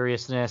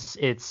seriousness,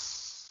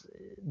 it's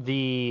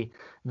the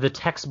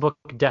textbook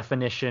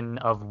definition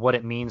of what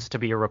it means to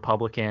be a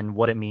Republican,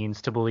 what it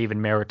means to believe in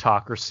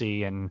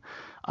meritocracy, and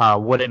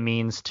what it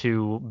means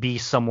to be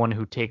someone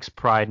who takes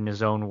pride in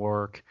his own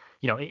work.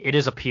 It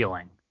is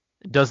appealing.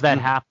 Does that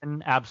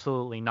happen?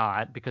 Absolutely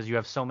not, because you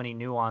have so many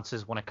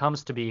nuances when it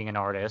comes to being an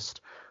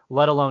artist,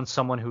 let alone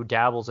someone who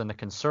dabbles in the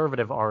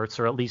conservative arts,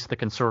 or at least the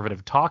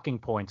conservative talking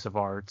points of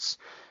arts,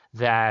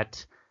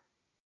 that,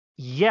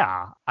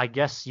 yeah, I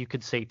guess you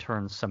could say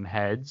turns some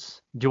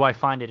heads. Do I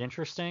find it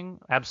interesting?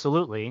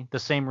 Absolutely. The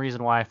same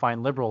reason why I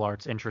find liberal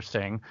arts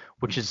interesting,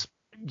 which is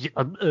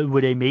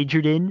what I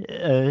majored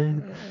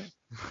in.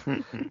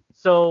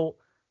 So,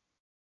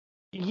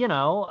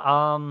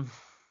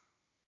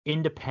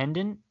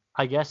 independent,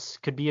 I guess,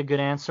 could be a good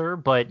answer,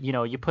 but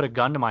you put a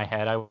gun to my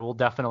head, I will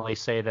definitely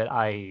say that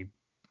I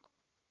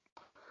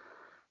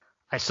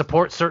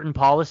support certain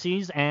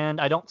policies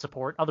and I don't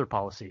support other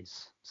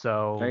policies.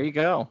 So there you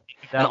go.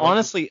 And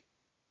honestly,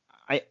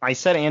 I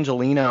said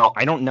Angelino.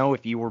 I don't know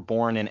if you were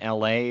born in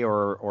L.A.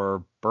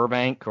 or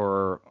Burbank,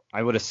 or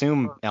I would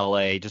assume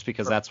L.A. just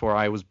because that's where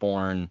I was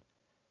born.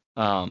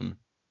 And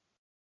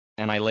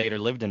I later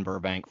lived in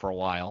Burbank for a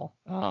while.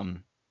 I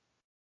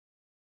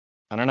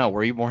don't know.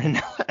 Were you born in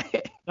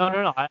L.A.?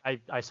 No.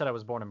 I said I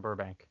was born in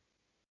Burbank.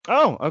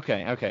 Oh,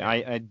 okay.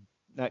 I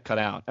that cut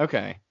out.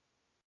 Okay.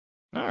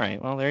 All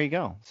right. Well, there you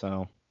go.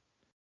 So,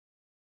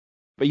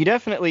 but you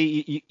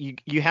definitely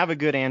you have a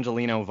good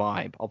Angelino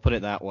vibe. I'll put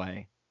it that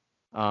way.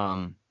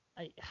 I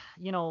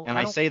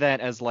say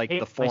that as like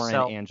the foreign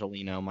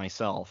Angelino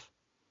myself.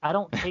 I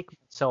don't take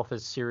myself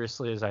as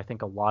seriously as I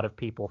think a lot of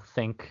people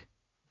think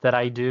that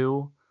I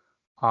do.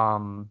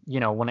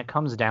 When it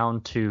comes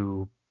down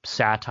to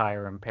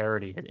satire and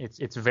parody,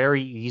 it's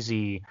very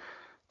easy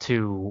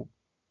to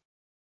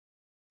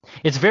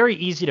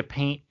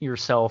paint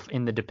yourself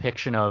in the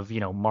depiction of,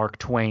 Mark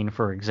Twain,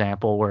 for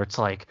example, where it's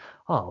like,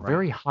 oh, Right.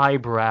 very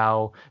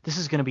highbrow. This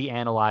is going to be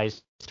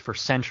analyzed for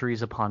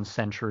centuries upon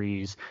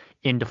centuries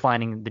in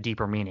defining the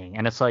deeper meaning.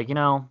 And it's like,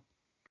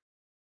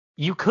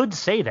 you could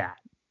say that.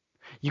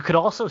 You could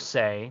also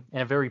say,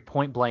 in a very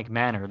point blank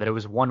manner, that it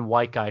was one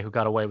white guy who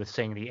got away with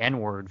saying the N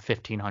word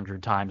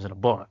 1,500 times in a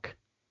book.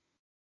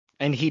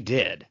 And he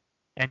did.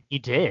 And he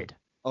did.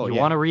 Oh, You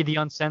want yeah. to read the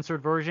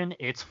uncensored version?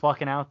 It's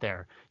fucking out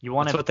there. You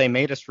want That's to what they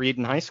made us read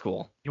in high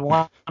school. you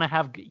want to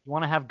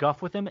have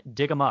guff with him?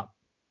 Dig him up.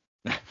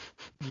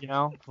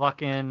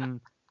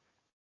 Fucking.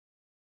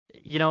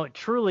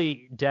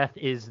 Truly, death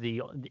is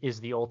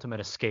the ultimate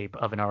escape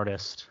of an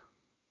artist,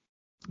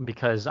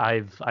 because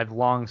I've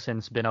long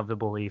since been of the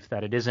belief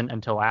that it isn't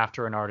until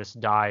after an artist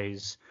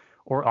dies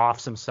or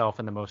offs himself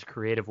in the most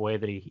creative way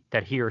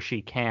that he or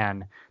she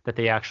can, that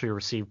they actually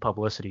receive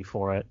publicity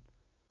for it.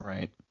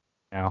 Right.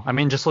 I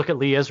mean, just look at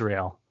Lee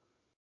Israel.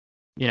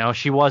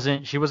 She was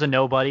a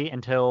nobody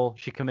until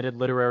she committed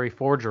literary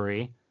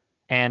forgery,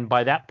 and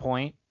by that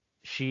point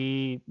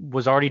she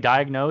was already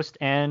diagnosed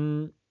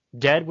and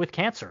dead with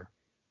cancer.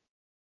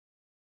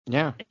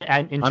 Yeah.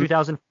 And in I'm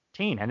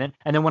 2014, and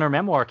then when her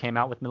memoir came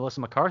out with Melissa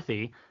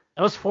McCarthy,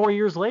 that was 4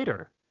 years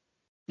later,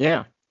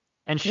 yeah.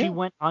 and she Yeah.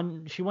 went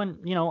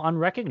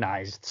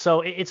unrecognized.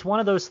 So it's one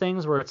of those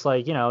things where it's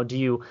like,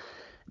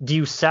 do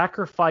you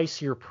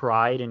sacrifice your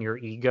pride and your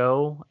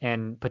ego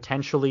and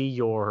potentially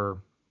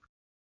your,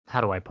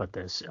 how do I put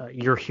this,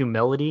 your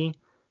humility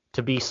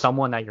to be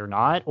someone that you're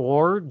not,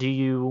 or do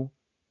you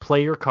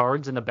play your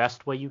cards in the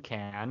best way you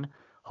can,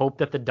 hope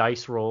that the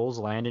dice rolls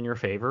land in your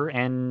favor,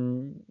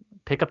 and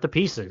pick up the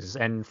pieces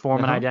and form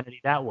an Uh-huh. identity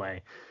that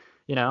way?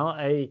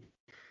 I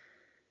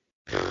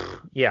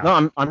yeah.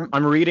 No,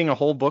 I'm reading a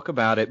whole book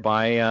about it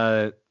by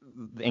the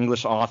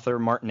English author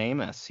Martin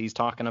Amis. He's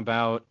talking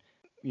about,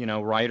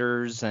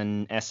 writers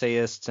and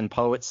essayists and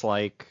poets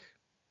like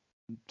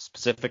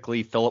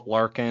specifically Philip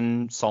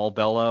Larkin, Saul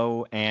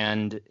Bellow,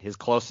 and his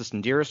closest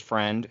and dearest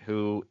friend,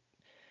 who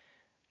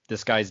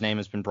this guy's name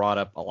has been brought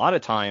up a lot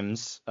of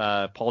times,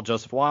 Paul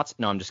Joseph Watts.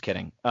 No, I'm just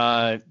kidding.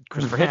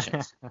 Christopher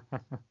Hitchens.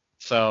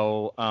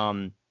 So,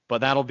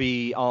 but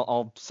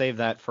I'll save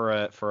that for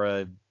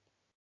a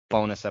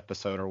bonus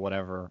episode or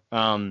whatever.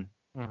 Mhm.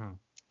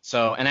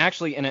 So, and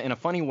actually, in a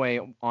funny way,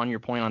 on your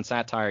point on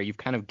satire, you've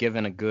kind of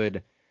given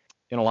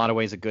in a lot of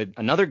ways,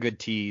 another good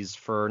tease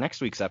for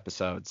next week's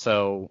episode.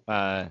 So,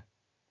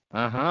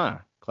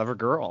 clever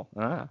girl.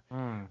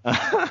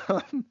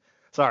 Mm,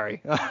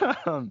 Sorry.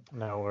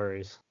 no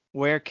worries.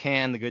 Where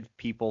can the good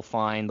people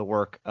find the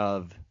work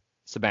of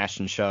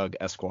Sebastian Shug,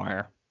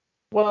 Esquire?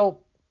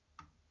 Well,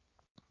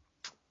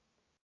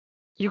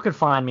 you can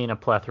find me in a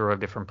plethora of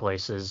different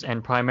places,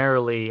 and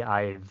primarily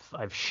I've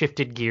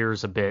shifted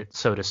gears a bit,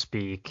 so to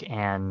speak,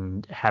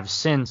 and have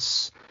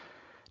since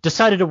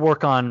decided to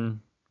work on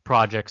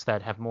projects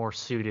that have more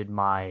suited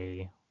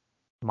my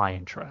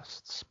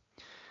interests.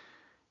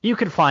 You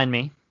can find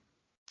me,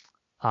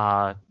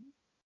 uh,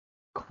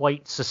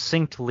 quite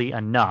succinctly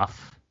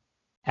enough,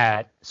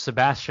 at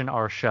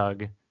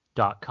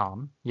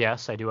sebastianrshug.com.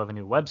 Yes, I do have a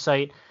new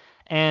website,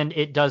 and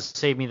it does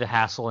save me the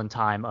hassle and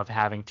time of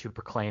having to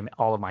proclaim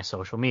all of my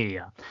social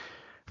media.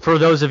 For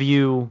those of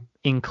you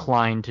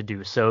inclined to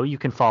do so, you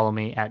can follow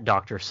me at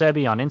Dr.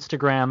 Sebi on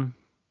Instagram.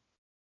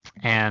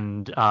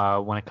 And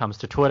when it comes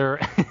to Twitter,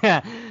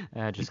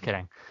 just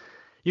kidding.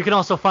 You can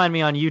also find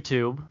me on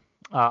YouTube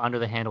under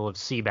the handle of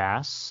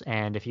Seabass.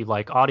 And if you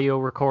like audio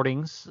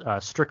recordings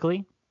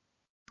strictly,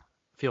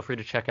 feel free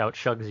to check out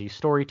Shugsy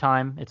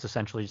Storytime. It's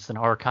essentially just an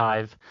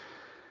archive.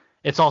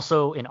 It's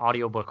also in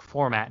audiobook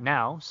format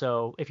now,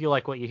 so if you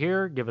like what you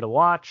hear, give it a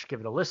watch, give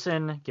it a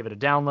listen, give it a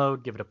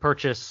download, give it a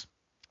purchase.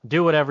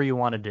 Do whatever you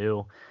want to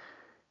do.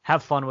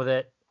 Have fun with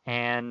it,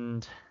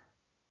 and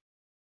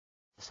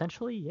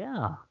essentially,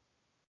 yeah.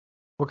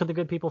 Where could the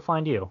good people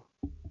find you?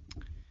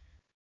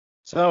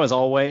 So, as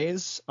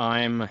always,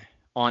 I'm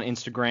on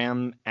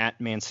Instagram at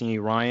Mancini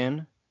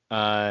Ryan.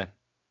 I've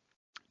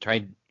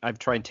tried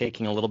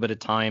taking a little bit of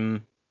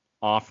time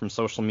off from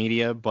social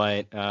media,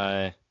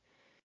 but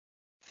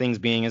things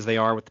being as they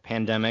are with the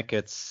pandemic,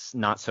 it's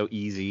not so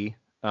easy.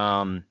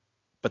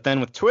 But then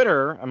with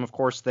Twitter, I'm of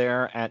course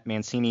there at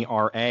Mancini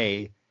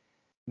RA,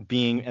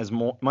 being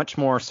much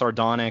more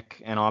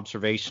sardonic and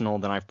observational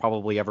than I've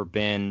probably ever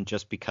been,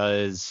 just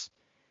because,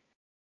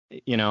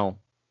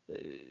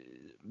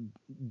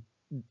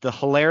 the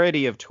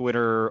hilarity of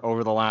Twitter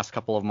over the last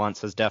couple of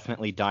months has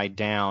definitely died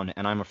down,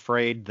 and I'm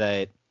afraid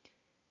that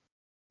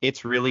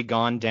it's really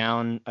gone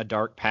down a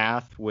dark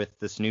path with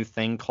this new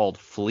thing called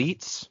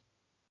fleets,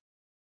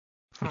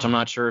 which I'm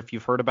not sure if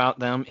you've heard about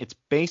them. It's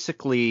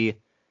basically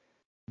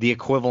the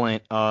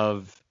equivalent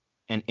of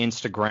an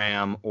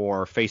Instagram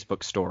or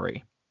Facebook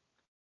story.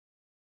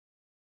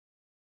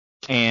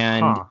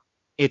 And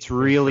it's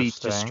really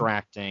Interesting.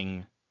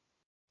 distracting,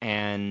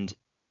 and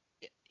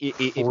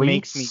it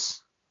makes me...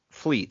 Fleets?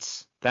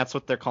 Fleets. That's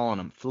what they're calling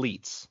them.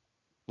 Fleets.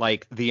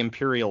 Like the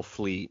Imperial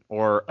Fleet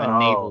or a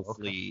naval Oh,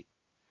 okay. fleet.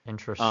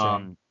 Interesting.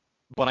 Um,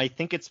 but I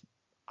think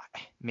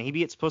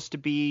maybe it's supposed to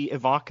be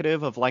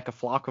evocative of like a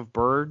flock of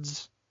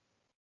birds.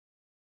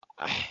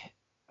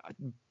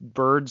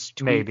 Birds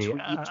Maybe.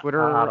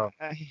 Twitter.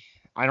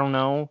 I don't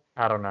know.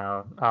 I don't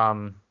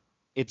know.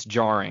 It's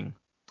jarring.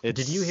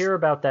 Did you It's hear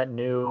about that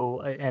new,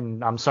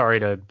 and I'm sorry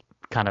to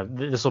kind of,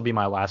 this will be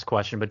my last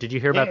question, but did you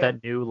hear about yeah.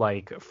 that new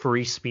like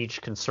free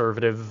speech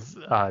conservative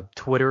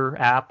Twitter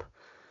app?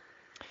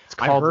 It's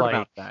I've called heard about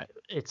like that.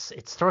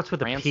 it starts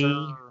with a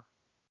P.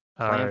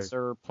 Uh,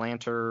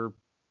 Planter.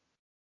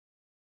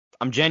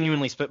 I'm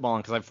genuinely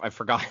spitballing because I've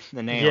forgotten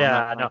the name.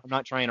 yeah, no. I'm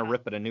not trying to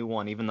rip at a new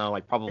one, even though I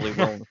probably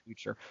will in the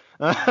future.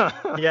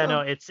 Yeah,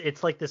 no,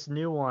 it's like this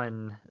new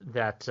one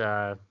that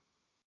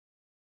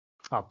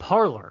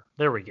Parlor.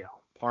 There we go.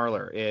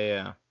 Parlor.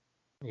 Yeah.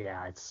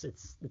 Yeah, it's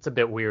a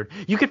bit weird.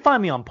 You could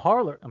find me on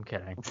Parlor. I'm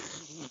kidding.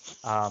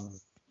 Um,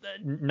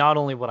 not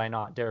only would I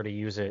not dare to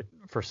use it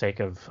for sake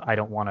of I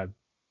don't want to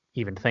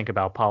even think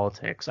about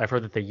politics. I've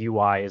heard that the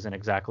UI isn't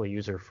exactly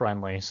user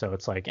friendly, so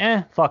it's like,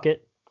 fuck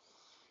it,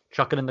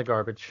 chuck it in the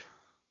garbage.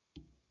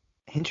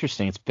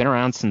 Interesting. It's been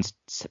around since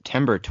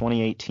September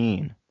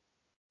 2018.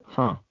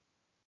 Huh.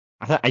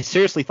 I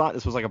seriously thought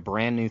this was like a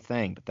brand new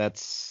thing, but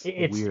that's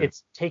weird.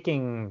 It's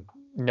taking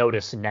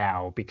notice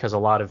now because a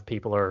lot of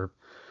people are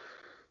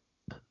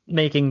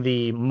making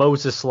the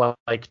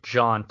Moses-like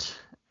jaunt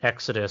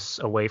exodus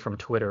away from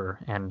Twitter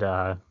and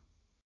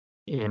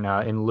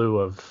in lieu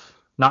of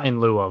not in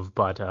lieu of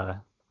but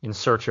in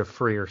search of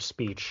freer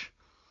speech.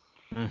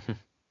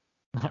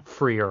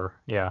 Freer,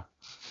 yeah.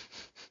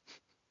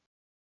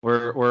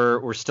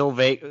 We're still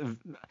vague.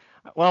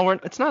 Well,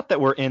 it's not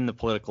that we're in the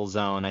political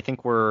zone. I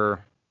think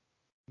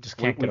Just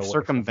can't get we've away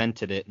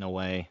circumvented it in a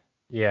way.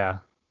 Yeah.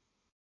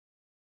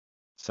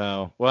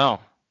 So,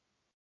 well,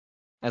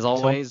 as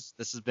always,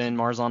 this has been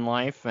Mars on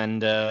Life,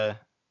 and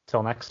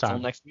till next time. Till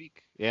next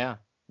week. Yeah,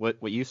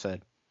 what you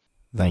said.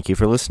 Thank you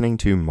for listening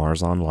to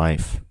Mars on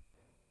Life.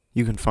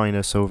 You can find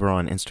us over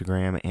on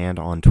Instagram and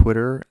on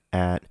Twitter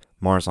at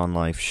Mars on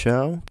Life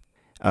Show.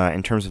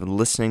 In terms of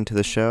listening to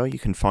the show, you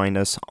can find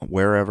us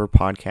wherever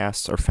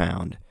podcasts are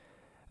found.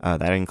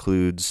 That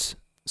includes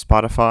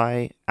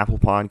Spotify, Apple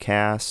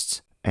Podcasts,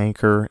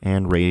 Anchor,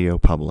 and Radio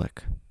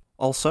Public.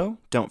 Also,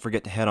 don't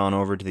forget to head on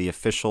over to the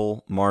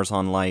official Mars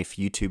on Life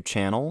YouTube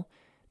channel.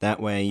 That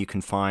way you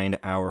can find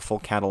our full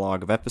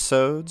catalog of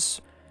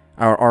episodes.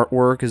 Our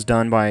artwork is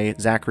done by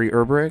Zachary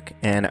Erbrick,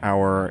 and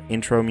our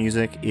intro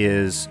music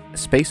is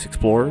Space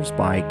Explorers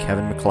by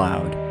Kevin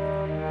MacLeod.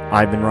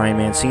 I've been Ryan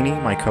Mancini.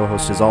 My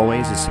co-host as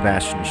always is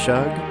Sebastian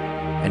Shug.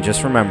 And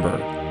just remember,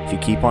 if you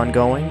keep on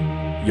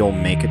going, you'll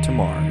make it to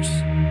Mars.